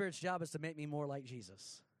Holy Spirit's job is to make me more like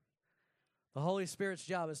Jesus. The Holy Spirit's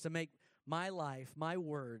job is to make my life, my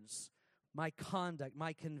words, my conduct,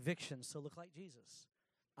 my convictions to look like Jesus.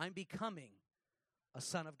 I'm becoming a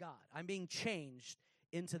son of God. I'm being changed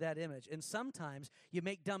into that image. And sometimes you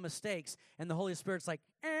make dumb mistakes, and the Holy Spirit's like,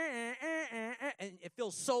 and it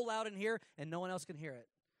feels so loud in here, and no one else can hear it.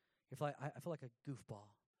 I feel like a goofball.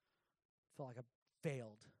 I feel like I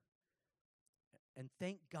failed. And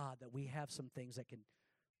thank God that we have some things that can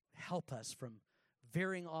help us from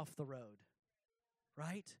veering off the road,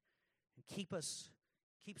 right? And keep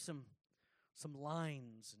some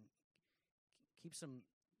lines, and keep some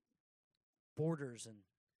borders, and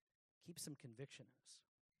keep some conviction in us.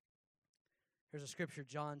 Here's a scripture,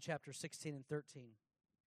 John chapter 16 and 13.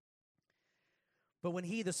 But when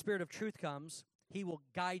he, the Spirit of truth, comes, he will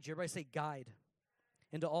guide you. Everybody say guide.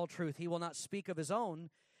 Into all truth. He will not speak of his own.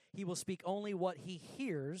 He will speak only what he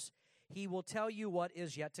hears. He will tell you what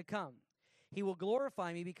is yet to come. He will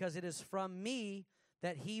glorify me, because it is from me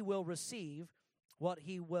that he will receive what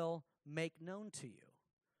he will make known to you.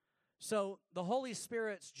 So the Holy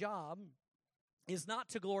Spirit's job is not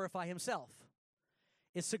to glorify himself.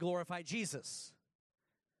 It's to glorify Jesus.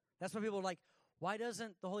 That's why people are like, Why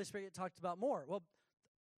doesn't the Holy Spirit get talked about more? Well,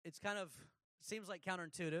 it's kind of seems like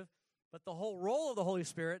counterintuitive, but the whole role of the Holy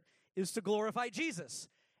Spirit is to glorify Jesus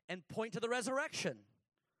and point to the resurrection.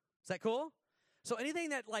 Is that cool? So anything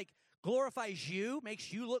that like glorifies you,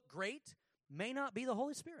 makes you look great, may not be the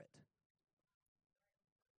Holy Spirit.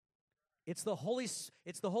 It's the Holy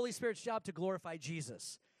Spirit's job to glorify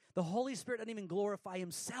Jesus. The Holy Spirit doesn't even glorify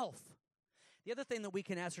himself. The other thing that we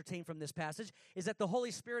can ascertain from this passage is that the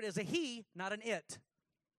Holy Spirit is a he, not an it.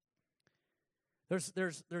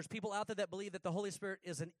 There's people out there that believe that the Holy Spirit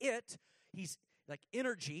is an it. He's like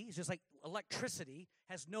energy. He's just like electricity,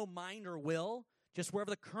 has no mind or will, just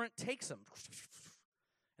wherever the current takes him.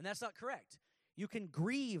 And that's not correct. You can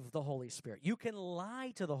grieve the Holy Spirit. You can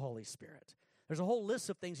lie to the Holy Spirit. There's a whole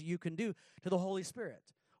list of things that you can do to the Holy Spirit.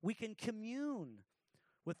 We can commune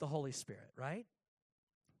with the Holy Spirit, right?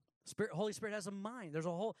 Holy Spirit has a mind. That's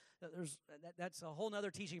a whole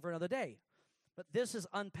nother teaching for another day. But this is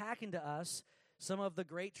unpacking to us some of the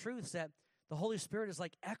great truths that the Holy Spirit is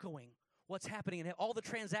like echoing what's happening in all the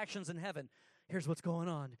transactions in heaven. Here's what's going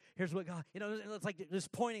on. Here's what God, it's like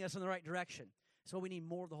just pointing us in the right direction. So we need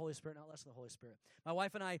more of the Holy Spirit, not less of the Holy Spirit. My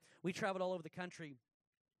wife and I, we traveled all over the country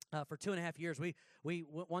for 2.5 years. We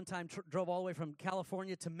one time drove all the way from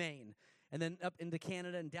California to Maine, and then up into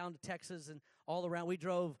Canada and down to Texas and all around. We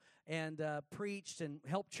drove and preached and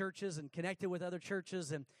helped churches and connected with other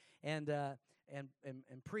churches and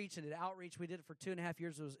preached and did outreach. We did it for 2.5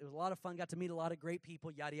 years. It was a lot of fun. Got to meet a lot of great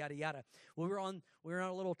people. Yada yada yada. We were on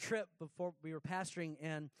a little trip before we were pastoring,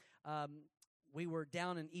 and we were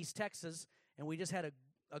down in East Texas, and we just had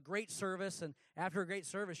a great service. And after a great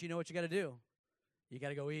service, you know what you got to do? You got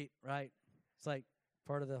to go eat, right? It's like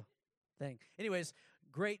part of the thing. Anyways,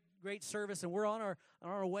 great service, and we're on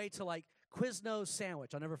our way to like Quiznos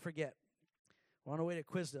sandwich. I'll never forget. We're on our way to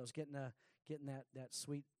Quiznos, getting that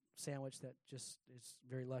sweet sandwich that just is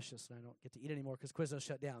very luscious, and I don't get to eat anymore because Quiznos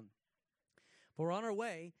shut down. But we're on our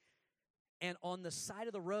way, and on the side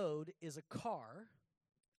of the road is a car,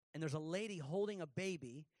 and there's a lady holding a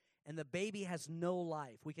baby, and the baby has no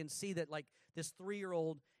life. We can see that like this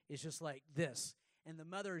 3-year-old is just like this, and the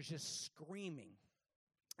mother is just screaming.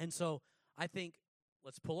 And so I think,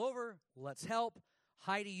 let's pull over, let's help.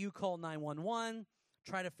 Heidi, you call 911,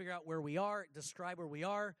 try to figure out where we are, describe where we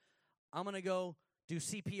are. I'm going to go do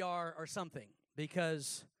CPR or something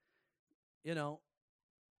because, I don't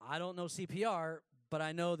know CPR, but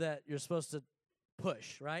I know that you're supposed to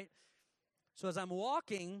push, right? So as I'm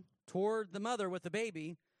walking toward the mother with the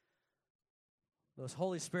baby, the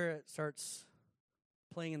Holy Spirit starts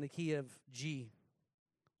playing in the key of G.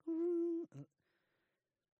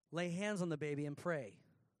 Lay hands on the baby and pray.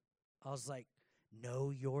 I was like, no,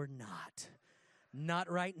 you're not.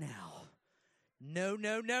 Not right now. No.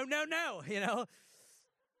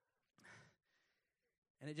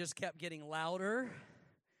 And it just kept getting louder.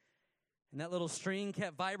 And that little string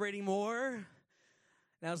kept vibrating more.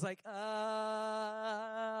 And I was like,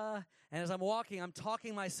 And as I'm walking, I'm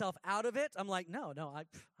talking myself out of it. I'm like, no,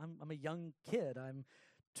 I'm a young kid. I'm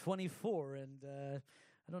 24, and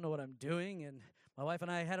I don't know what I'm doing. And my wife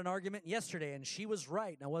and I had an argument yesterday, and she was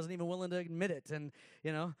right, and I wasn't even willing to admit it. And,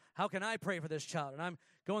 how can I pray for this child? And I'm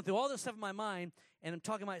going through all this stuff in my mind, and I'm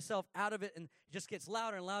talking myself out of it, and it just gets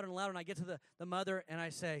louder and louder and louder, and I get to the mother, and I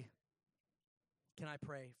say, can I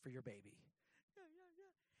pray for your baby?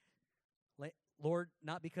 Yeah. Lord,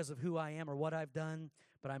 not because of who I am or what I've done,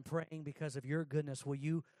 but I'm praying because of your goodness. Will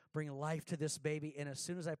you bring life to this baby? And as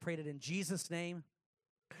soon as I prayed it in Jesus' name,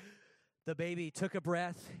 the baby took a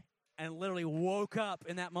breath and literally woke up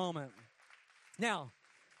in that moment. Now,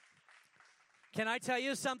 can I tell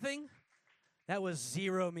you something? That was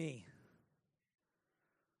zero me.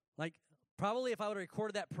 Like, probably if I would have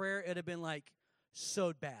recorded that prayer, it would have been like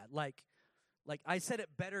so bad. Like I said it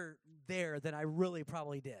better there than I really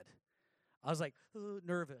probably did. I was like,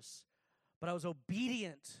 nervous. But I was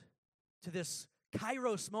obedient to this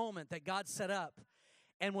Kairos moment that God set up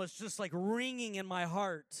and was just like ringing in my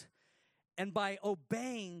heart. And by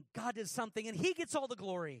obeying, God did something, and he gets all the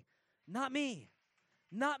glory, not me.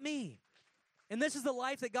 Not me. And this is the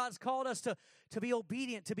life that God's called us to be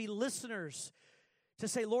obedient, to be listeners, to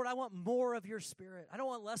say, Lord, I want more of your Spirit. I don't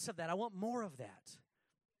want less of that. I want more of that.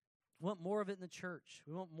 We want more of it in the church.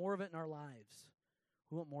 We want more of it in our lives.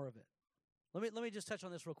 We want more of it. Let me just touch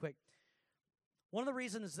on this real quick. One of the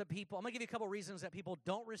reasons that I'm going to give you a couple reasons that people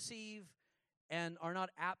don't receive and are not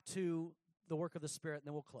apt to the work of the Spirit, and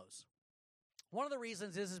then we'll close. One of the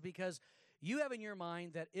reasons is because you have in your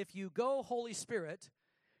mind that if you go Holy Spirit,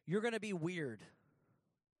 you're going to be weird.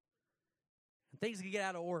 And things can get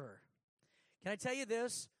out of order. Can I tell you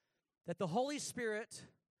this? That the Holy Spirit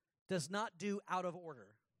does not do out of order.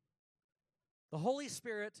 The Holy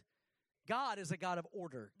Spirit, God is a God of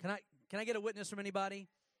order. Can I get a witness from anybody?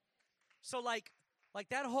 So like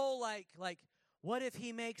that whole like what if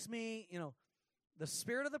he makes me, the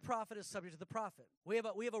spirit of the prophet is subject to the prophet. We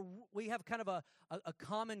have kind of a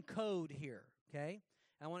common code here, okay?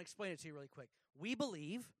 And I want to explain it to you really quick. We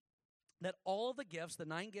believe that all of the gifts, the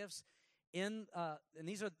 9 gifts and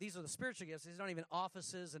these are the spiritual gifts. These aren't even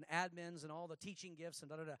offices and admins and all the teaching gifts and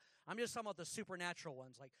da-da-da. I'm just talking about the supernatural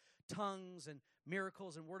ones like tongues and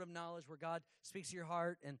miracles and word of knowledge where God speaks to your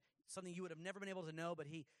heart and something you would have never been able to know, but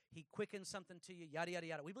he quickens something to you, yada, yada,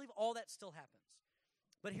 yada. We believe all that still happens.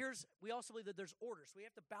 But we also believe that there's order, so we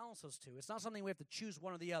have to balance those two. It's not something we have to choose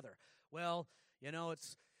one or the other. Well,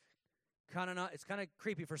 it's kind of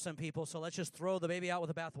creepy for some people, so let's just throw the baby out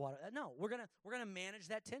with the bathwater. No, we're gonna manage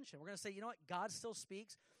that tension. We're gonna say, you know what, God still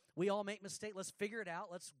speaks. We all make mistakes. Let's figure it out.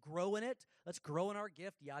 Let's grow in it. Let's grow in our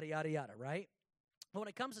gift. Yada yada yada. Right? But when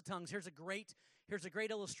it comes to tongues, here's a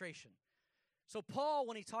great illustration. So Paul,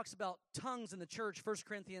 when he talks about tongues in the church, 1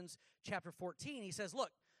 Corinthians chapter 14, he says,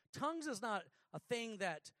 look, tongues is not a thing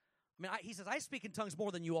that, he says, I speak in tongues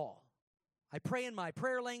more than you all. I pray in my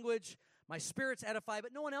prayer language, my spirit's edified,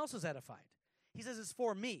 but no one else is edified. He says it's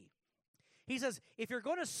for me. He says, if you're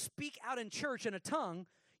going to speak out in church in a tongue,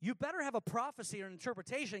 you better have a prophecy or an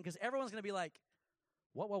interpretation because everyone's going to be like,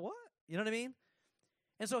 what? You know what I mean?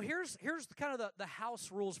 And so here's kind of the house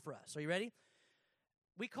rules for us. Are you ready?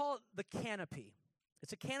 We call it the canopy.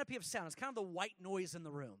 It's a canopy of sound. It's kind of the white noise in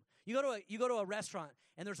the room. You go to a restaurant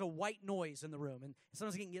and there's a white noise in the room, and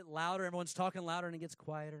sometimes it can get louder. Everyone's talking louder, and it gets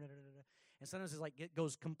quieter. And sometimes it's like it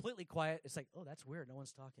goes completely quiet. It's like, oh, that's weird. No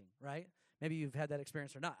one's talking, right? Maybe you've had that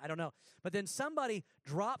experience or not. I don't know. But then somebody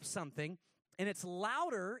drops something, and it's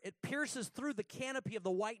louder. It pierces through the canopy of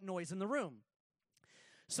the white noise in the room.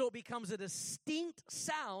 So it becomes a distinct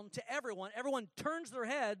sound to everyone. Everyone turns their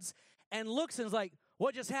heads and looks and is like,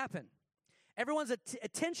 what just happened? Everyone's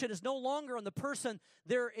attention is no longer on the person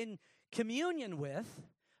they're in communion with,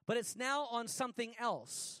 but it's now on something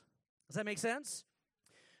else. Does that make sense?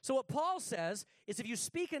 So what Paul says is if you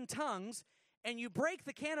speak in tongues and you break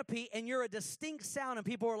the canopy and you're a distinct sound and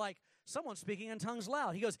people are like, someone's speaking in tongues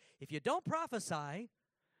loud. He goes, if you don't prophesy,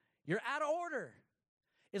 you're out of order.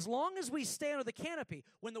 As long as we stay under the canopy,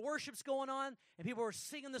 when the worship's going on and people are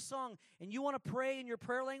singing the song and you want to pray in your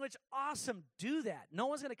prayer language, awesome, do that. No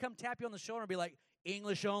one's going to come tap you on the shoulder and be like,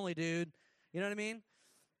 English only, dude. You know what I mean?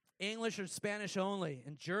 English or Spanish only,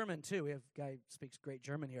 and German too. We have a guy who speaks great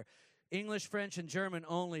German here. English, French, and German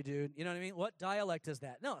only, dude. You know what I mean? What dialect is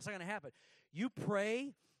that? No, it's not going to happen. You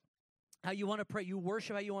pray how you want to pray. You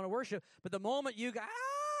worship how you want to worship. But the moment you go,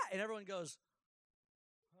 and everyone goes,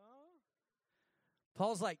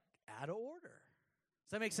 Paul's like, out of order.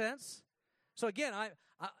 Does that make sense? So again,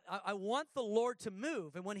 I want the Lord to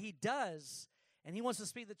move, and when he does, and he wants to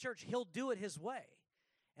speak to the church, he'll do it his way.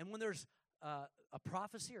 And when there's a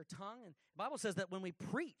prophecy or tongue, and the Bible says that when we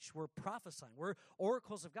preach, we're prophesying. We're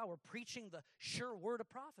oracles of God. We're preaching the sure word of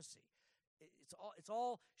prophecy. It's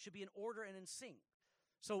all should be in order and in sync.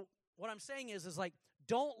 So what I'm saying is like,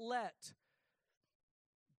 don't let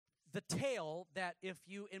the tale that if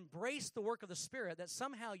you embrace the work of the Spirit, that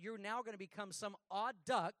somehow you're now going to become some odd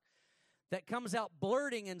duck that comes out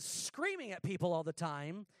blurting and screaming at people all the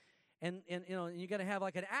time, and you're going to have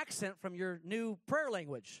like an accent from your new prayer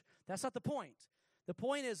language. That's not the point. The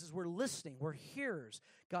point is we're listening. We're hearers.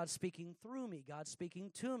 God's speaking through me. God's speaking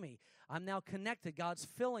to me. I'm now connected. God's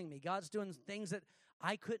filling me. God's doing things that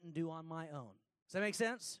I couldn't do on my own. Does that make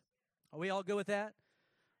sense? Are we all good with that?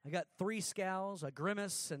 I got 3 scowls, a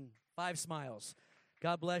grimace, and 5 smiles.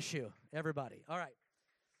 God bless you, everybody. All right.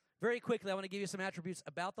 Very quickly, I want to give you some attributes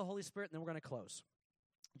about the Holy Spirit, and then we're going to close.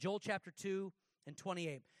 Joel chapter 2 and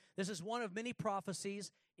 28. This is one of many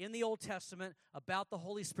prophecies in the Old Testament about the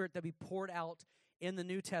Holy Spirit that be poured out in the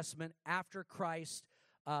New Testament after Christ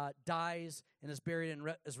dies and is buried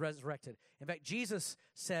and is resurrected. In fact, Jesus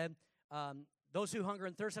said, those who hunger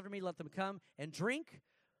and thirst after me, let them come and drink.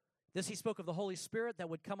 This he spoke of the Holy Spirit that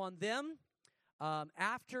would come on them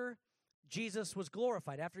after Jesus was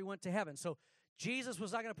glorified, after he went to heaven. So Jesus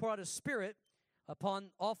was not going to pour out his Spirit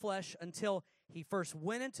upon all flesh until he first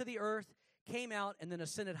went into the earth, came out, and then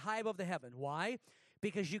ascended high above the heaven. Why?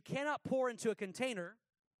 Because you cannot pour into a container.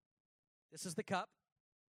 This is the cup.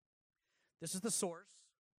 This is the source.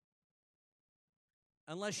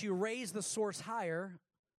 Unless you raise the source higher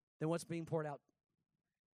than what's being poured out.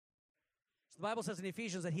 So the Bible says in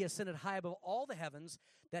Ephesians that he ascended high above all the heavens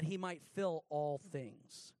that he might fill all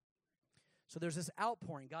things. So there's this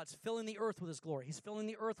outpouring. God's filling the earth with his glory. He's filling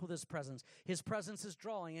the earth with his presence. His presence is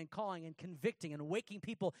drawing and calling and convicting and waking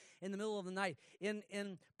people in the middle of the night.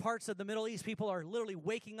 In parts of the Middle East, people are literally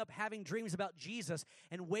waking up having dreams about Jesus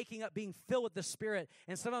and waking up being filled with the Spirit.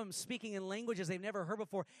 And some of them speaking in languages they've never heard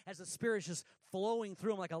before as the Spirit is just flowing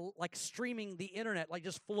through them like streaming the internet, like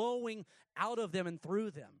just flowing out of them and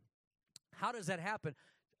through them. How does that happen?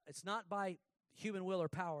 It's not by human will or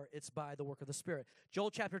power, it's by the work of the Spirit. Joel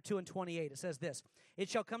chapter 2 and 28, it says this, "It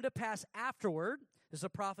shall come to pass afterward," this is a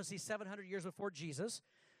prophecy 700 years before Jesus,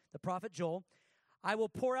 the prophet Joel, "I will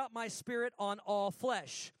pour out my Spirit on all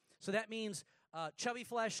flesh." So that means chubby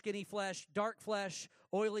flesh, skinny flesh, dark flesh,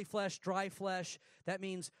 oily flesh, dry flesh. That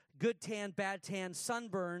means good tan, bad tan,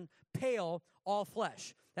 sunburn, pale, all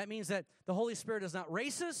flesh. That means that the Holy Spirit is not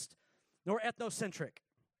racist nor ethnocentric.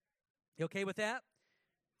 You okay with that?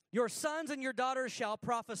 Your sons and your daughters shall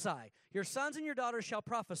prophesy. Your sons and your daughters shall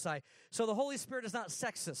prophesy. So the Holy Spirit is not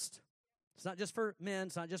sexist. It's not just for men.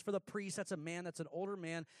 It's not just for the priest. That's a man. That's an older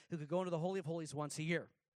man who could go into the Holy of Holies once a year.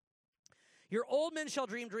 Your old men shall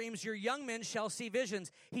dream dreams. Your young men shall see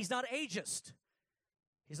visions. He's not ageist.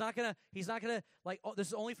 He's not gonna like, oh, this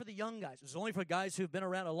is only for the young guys. This is only for guys who've been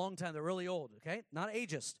around a long time. They're really old, okay? Not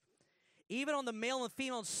ageist. Even on the male and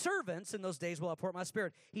female servants in those days will I pour out my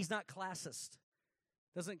Spirit. He's not classist.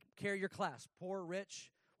 Doesn't care your class, poor,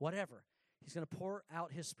 rich, whatever. He's going to pour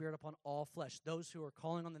out his Spirit upon all flesh, those who are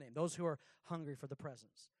calling on the name, those who are hungry for the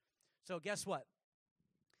presence. So guess what?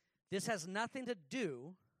 This has nothing to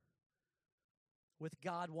do with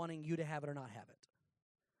God wanting you to have it or not have it.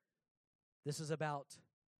 This is about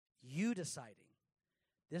you deciding,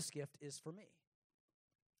 this gift is for me.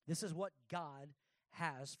 This is what God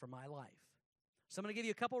has for my life. So I'm going to give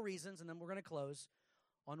you a couple reasons, and then we're going to close,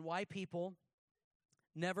 on why people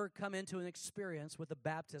never come into an experience with the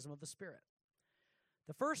baptism of the Spirit.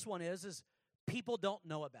 The first one is people don't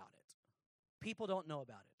know about it. People don't know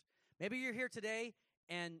about it. Maybe you're here today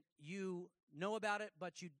and you know about it,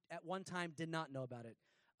 but you at one time did not know about it.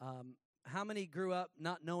 How many grew up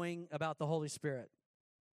not knowing about the Holy Spirit?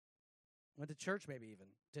 Went to church maybe even.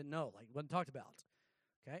 Didn't know, like wasn't talked about.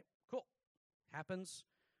 Okay, cool. Happens.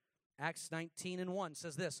 Acts 19:1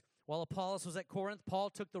 says this, "While Apollos was at Corinth, Paul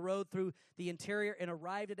took the road through the interior and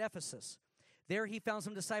arrived at Ephesus. There he found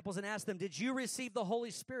some disciples and asked them, 'Did you receive the Holy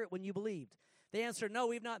Spirit when you believed?' They answered, 'No,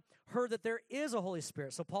 we've not heard that there is a Holy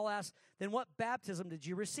Spirit.' So Paul asked, 'Then what baptism did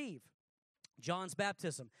you receive?' 'John's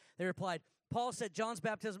baptism.' They replied. Paul said John's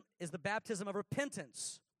baptism is the baptism of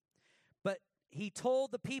repentance. But he told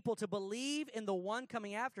the people to believe in the one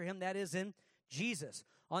coming after him, that is in Jesus.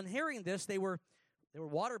 On hearing this, they were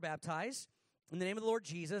water baptized in the name of the Lord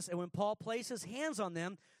Jesus, and when Paul placed his hands on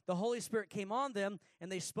them, the Holy Spirit came on them, and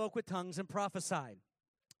they spoke with tongues and prophesied."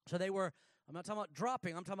 So they were, I'm not talking about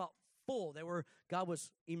dropping, I'm talking about full. God was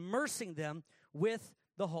immersing them with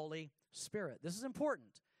the Holy Spirit. This is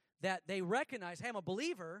important, that they recognize, hey, I'm a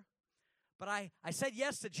believer, but I said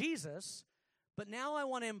yes to Jesus, but now I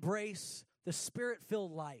want to embrace the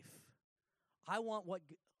Spirit-filled life. I want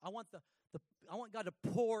God to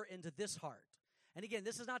pour into this heart. And again,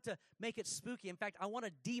 this is not to make it spooky. In fact, I want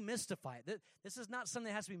to demystify it. This is not something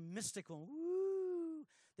that has to be mystical. Woo!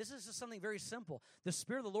 This is just something very simple. The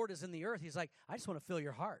Spirit of the Lord is in the earth. He's like, I just want to fill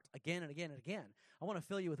your heart again and again and again. I want to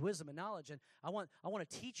fill you with wisdom and knowledge, and I want to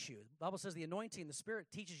teach you. The Bible says the anointing, the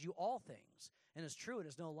Spirit teaches you all things. And it's true, it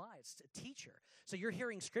is no lie. It's a teacher. So you're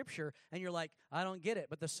hearing Scripture, and you're like, I don't get it.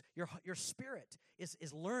 But your spirit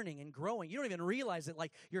is learning and growing. You don't even realize it.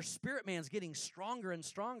 Like, your spirit man's getting stronger and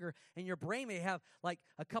stronger, and your brain may have, like,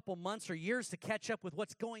 a couple months or years to catch up with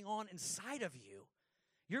what's going on inside of you.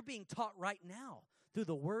 You're being taught right now through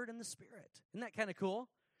the Word and the Spirit. Isn't that kind of cool?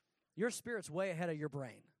 Your spirit's way ahead of your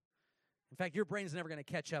brain. In fact, your brain's never going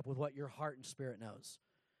to catch up with what your heart and spirit knows.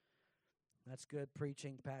 That's good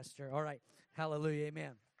preaching, Pastor. All right. Hallelujah.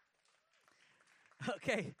 Amen.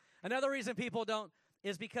 Okay. Another reason people don't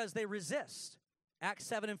is because they resist. Acts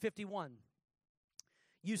 7:51.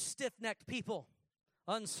 You stiff-necked people,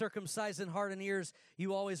 uncircumcised in heart and ears,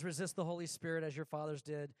 you always resist the Holy Spirit as your fathers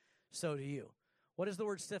did, so do you. What does the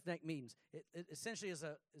word stiff-necked means? It essentially is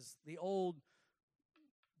the old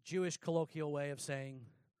Jewish colloquial way of saying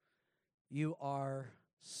you are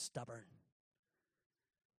stubborn.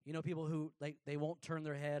 You know, people who they won't turn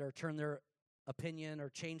their head or turn their opinion or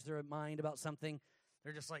change their mind about something.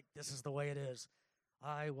 They're just like, this is the way it is.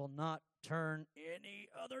 I will not turn any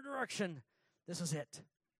other direction. This is it.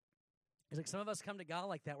 It's like some of us come to God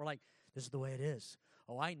like that. We're like, this is the way it is.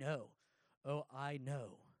 Oh, I know. Oh, I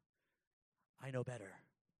know. I know better.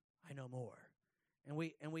 I know more. And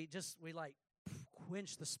we like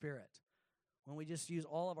quench the Spirit. when we just use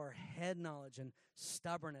all of our head knowledge and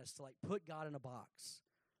stubbornness to like put God in a box.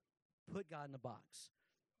 Put God in a box.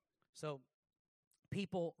 So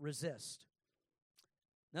people resist.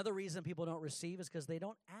 Another reason people don't receive is because they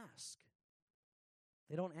don't ask.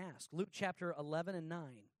 They don't ask. Luke chapter 11 and 9.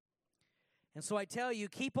 And so I tell you,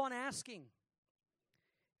 keep on asking,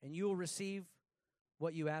 and you will receive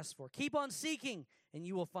what you ask for. Keep on seeking, and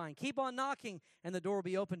you will find. Keep on knocking, and the door will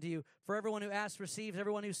be open to you. For everyone who asks receives,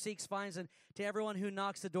 everyone who seeks finds, and to everyone who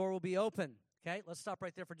knocks, the door will be open. Okay, let's stop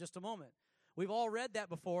right there for just a moment. We've all read that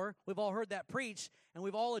before. We've all heard that preached, and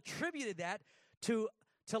we've all attributed that to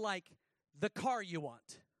like the car you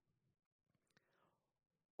want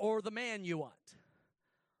or the man you want.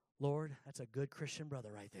 Lord, that's a good Christian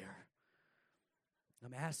brother right there.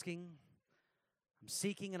 I'm asking, I'm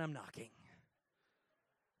seeking, and I'm knocking.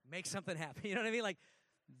 Make something happen. You know what I mean? Like,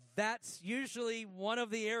 that's usually one of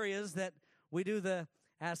the areas that we do the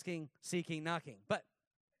asking, seeking, knocking. But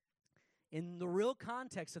in the real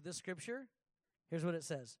context of this scripture, here's what it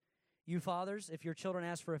says. You fathers, if your children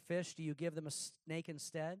ask for a fish, do you give them a snake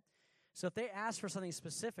instead? So if they ask for something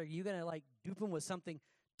specific, are you going to like dupe them with something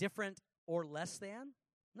different or less than?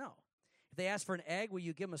 No. If they ask for an egg, will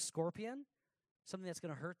you give them a scorpion? Something that's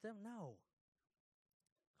going to hurt them? No.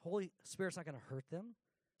 Holy Spirit's not going to hurt them.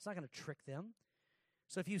 It's not going to trick them.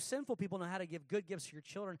 So if you sinful people know how to give good gifts to your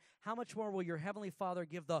children, how much more will your heavenly Father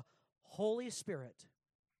give the Holy Spirit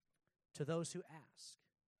to those who ask?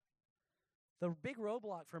 The big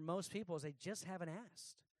roadblock for most people is they just haven't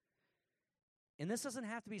asked. And this doesn't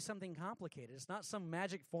have to be something complicated. It's not some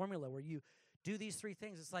magic formula where you do these three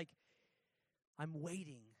things. It's like, I'm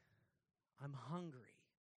waiting. I'm hungry.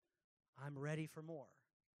 I'm ready for more.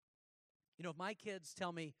 You know, if my kids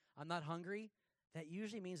tell me I'm not hungry, that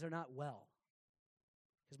usually means they're not well.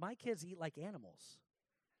 Because my kids eat like animals.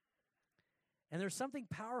 And there's something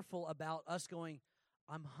powerful about us going,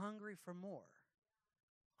 I'm hungry for more.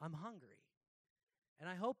 I'm hungry. And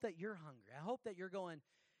I hope that you're hungry. I hope that you're going,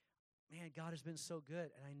 man, God has been so good,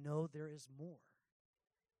 and I know there is more.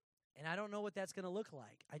 And I don't know what that's going to look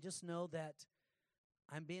like. I just know that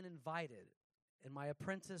I'm being invited in my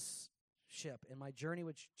apprenticeship, in my journey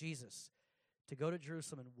with Jesus, to go to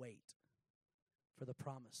Jerusalem and wait for the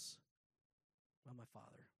promise of my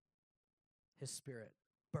Father. His Spirit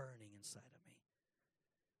burning inside of me,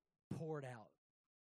 poured out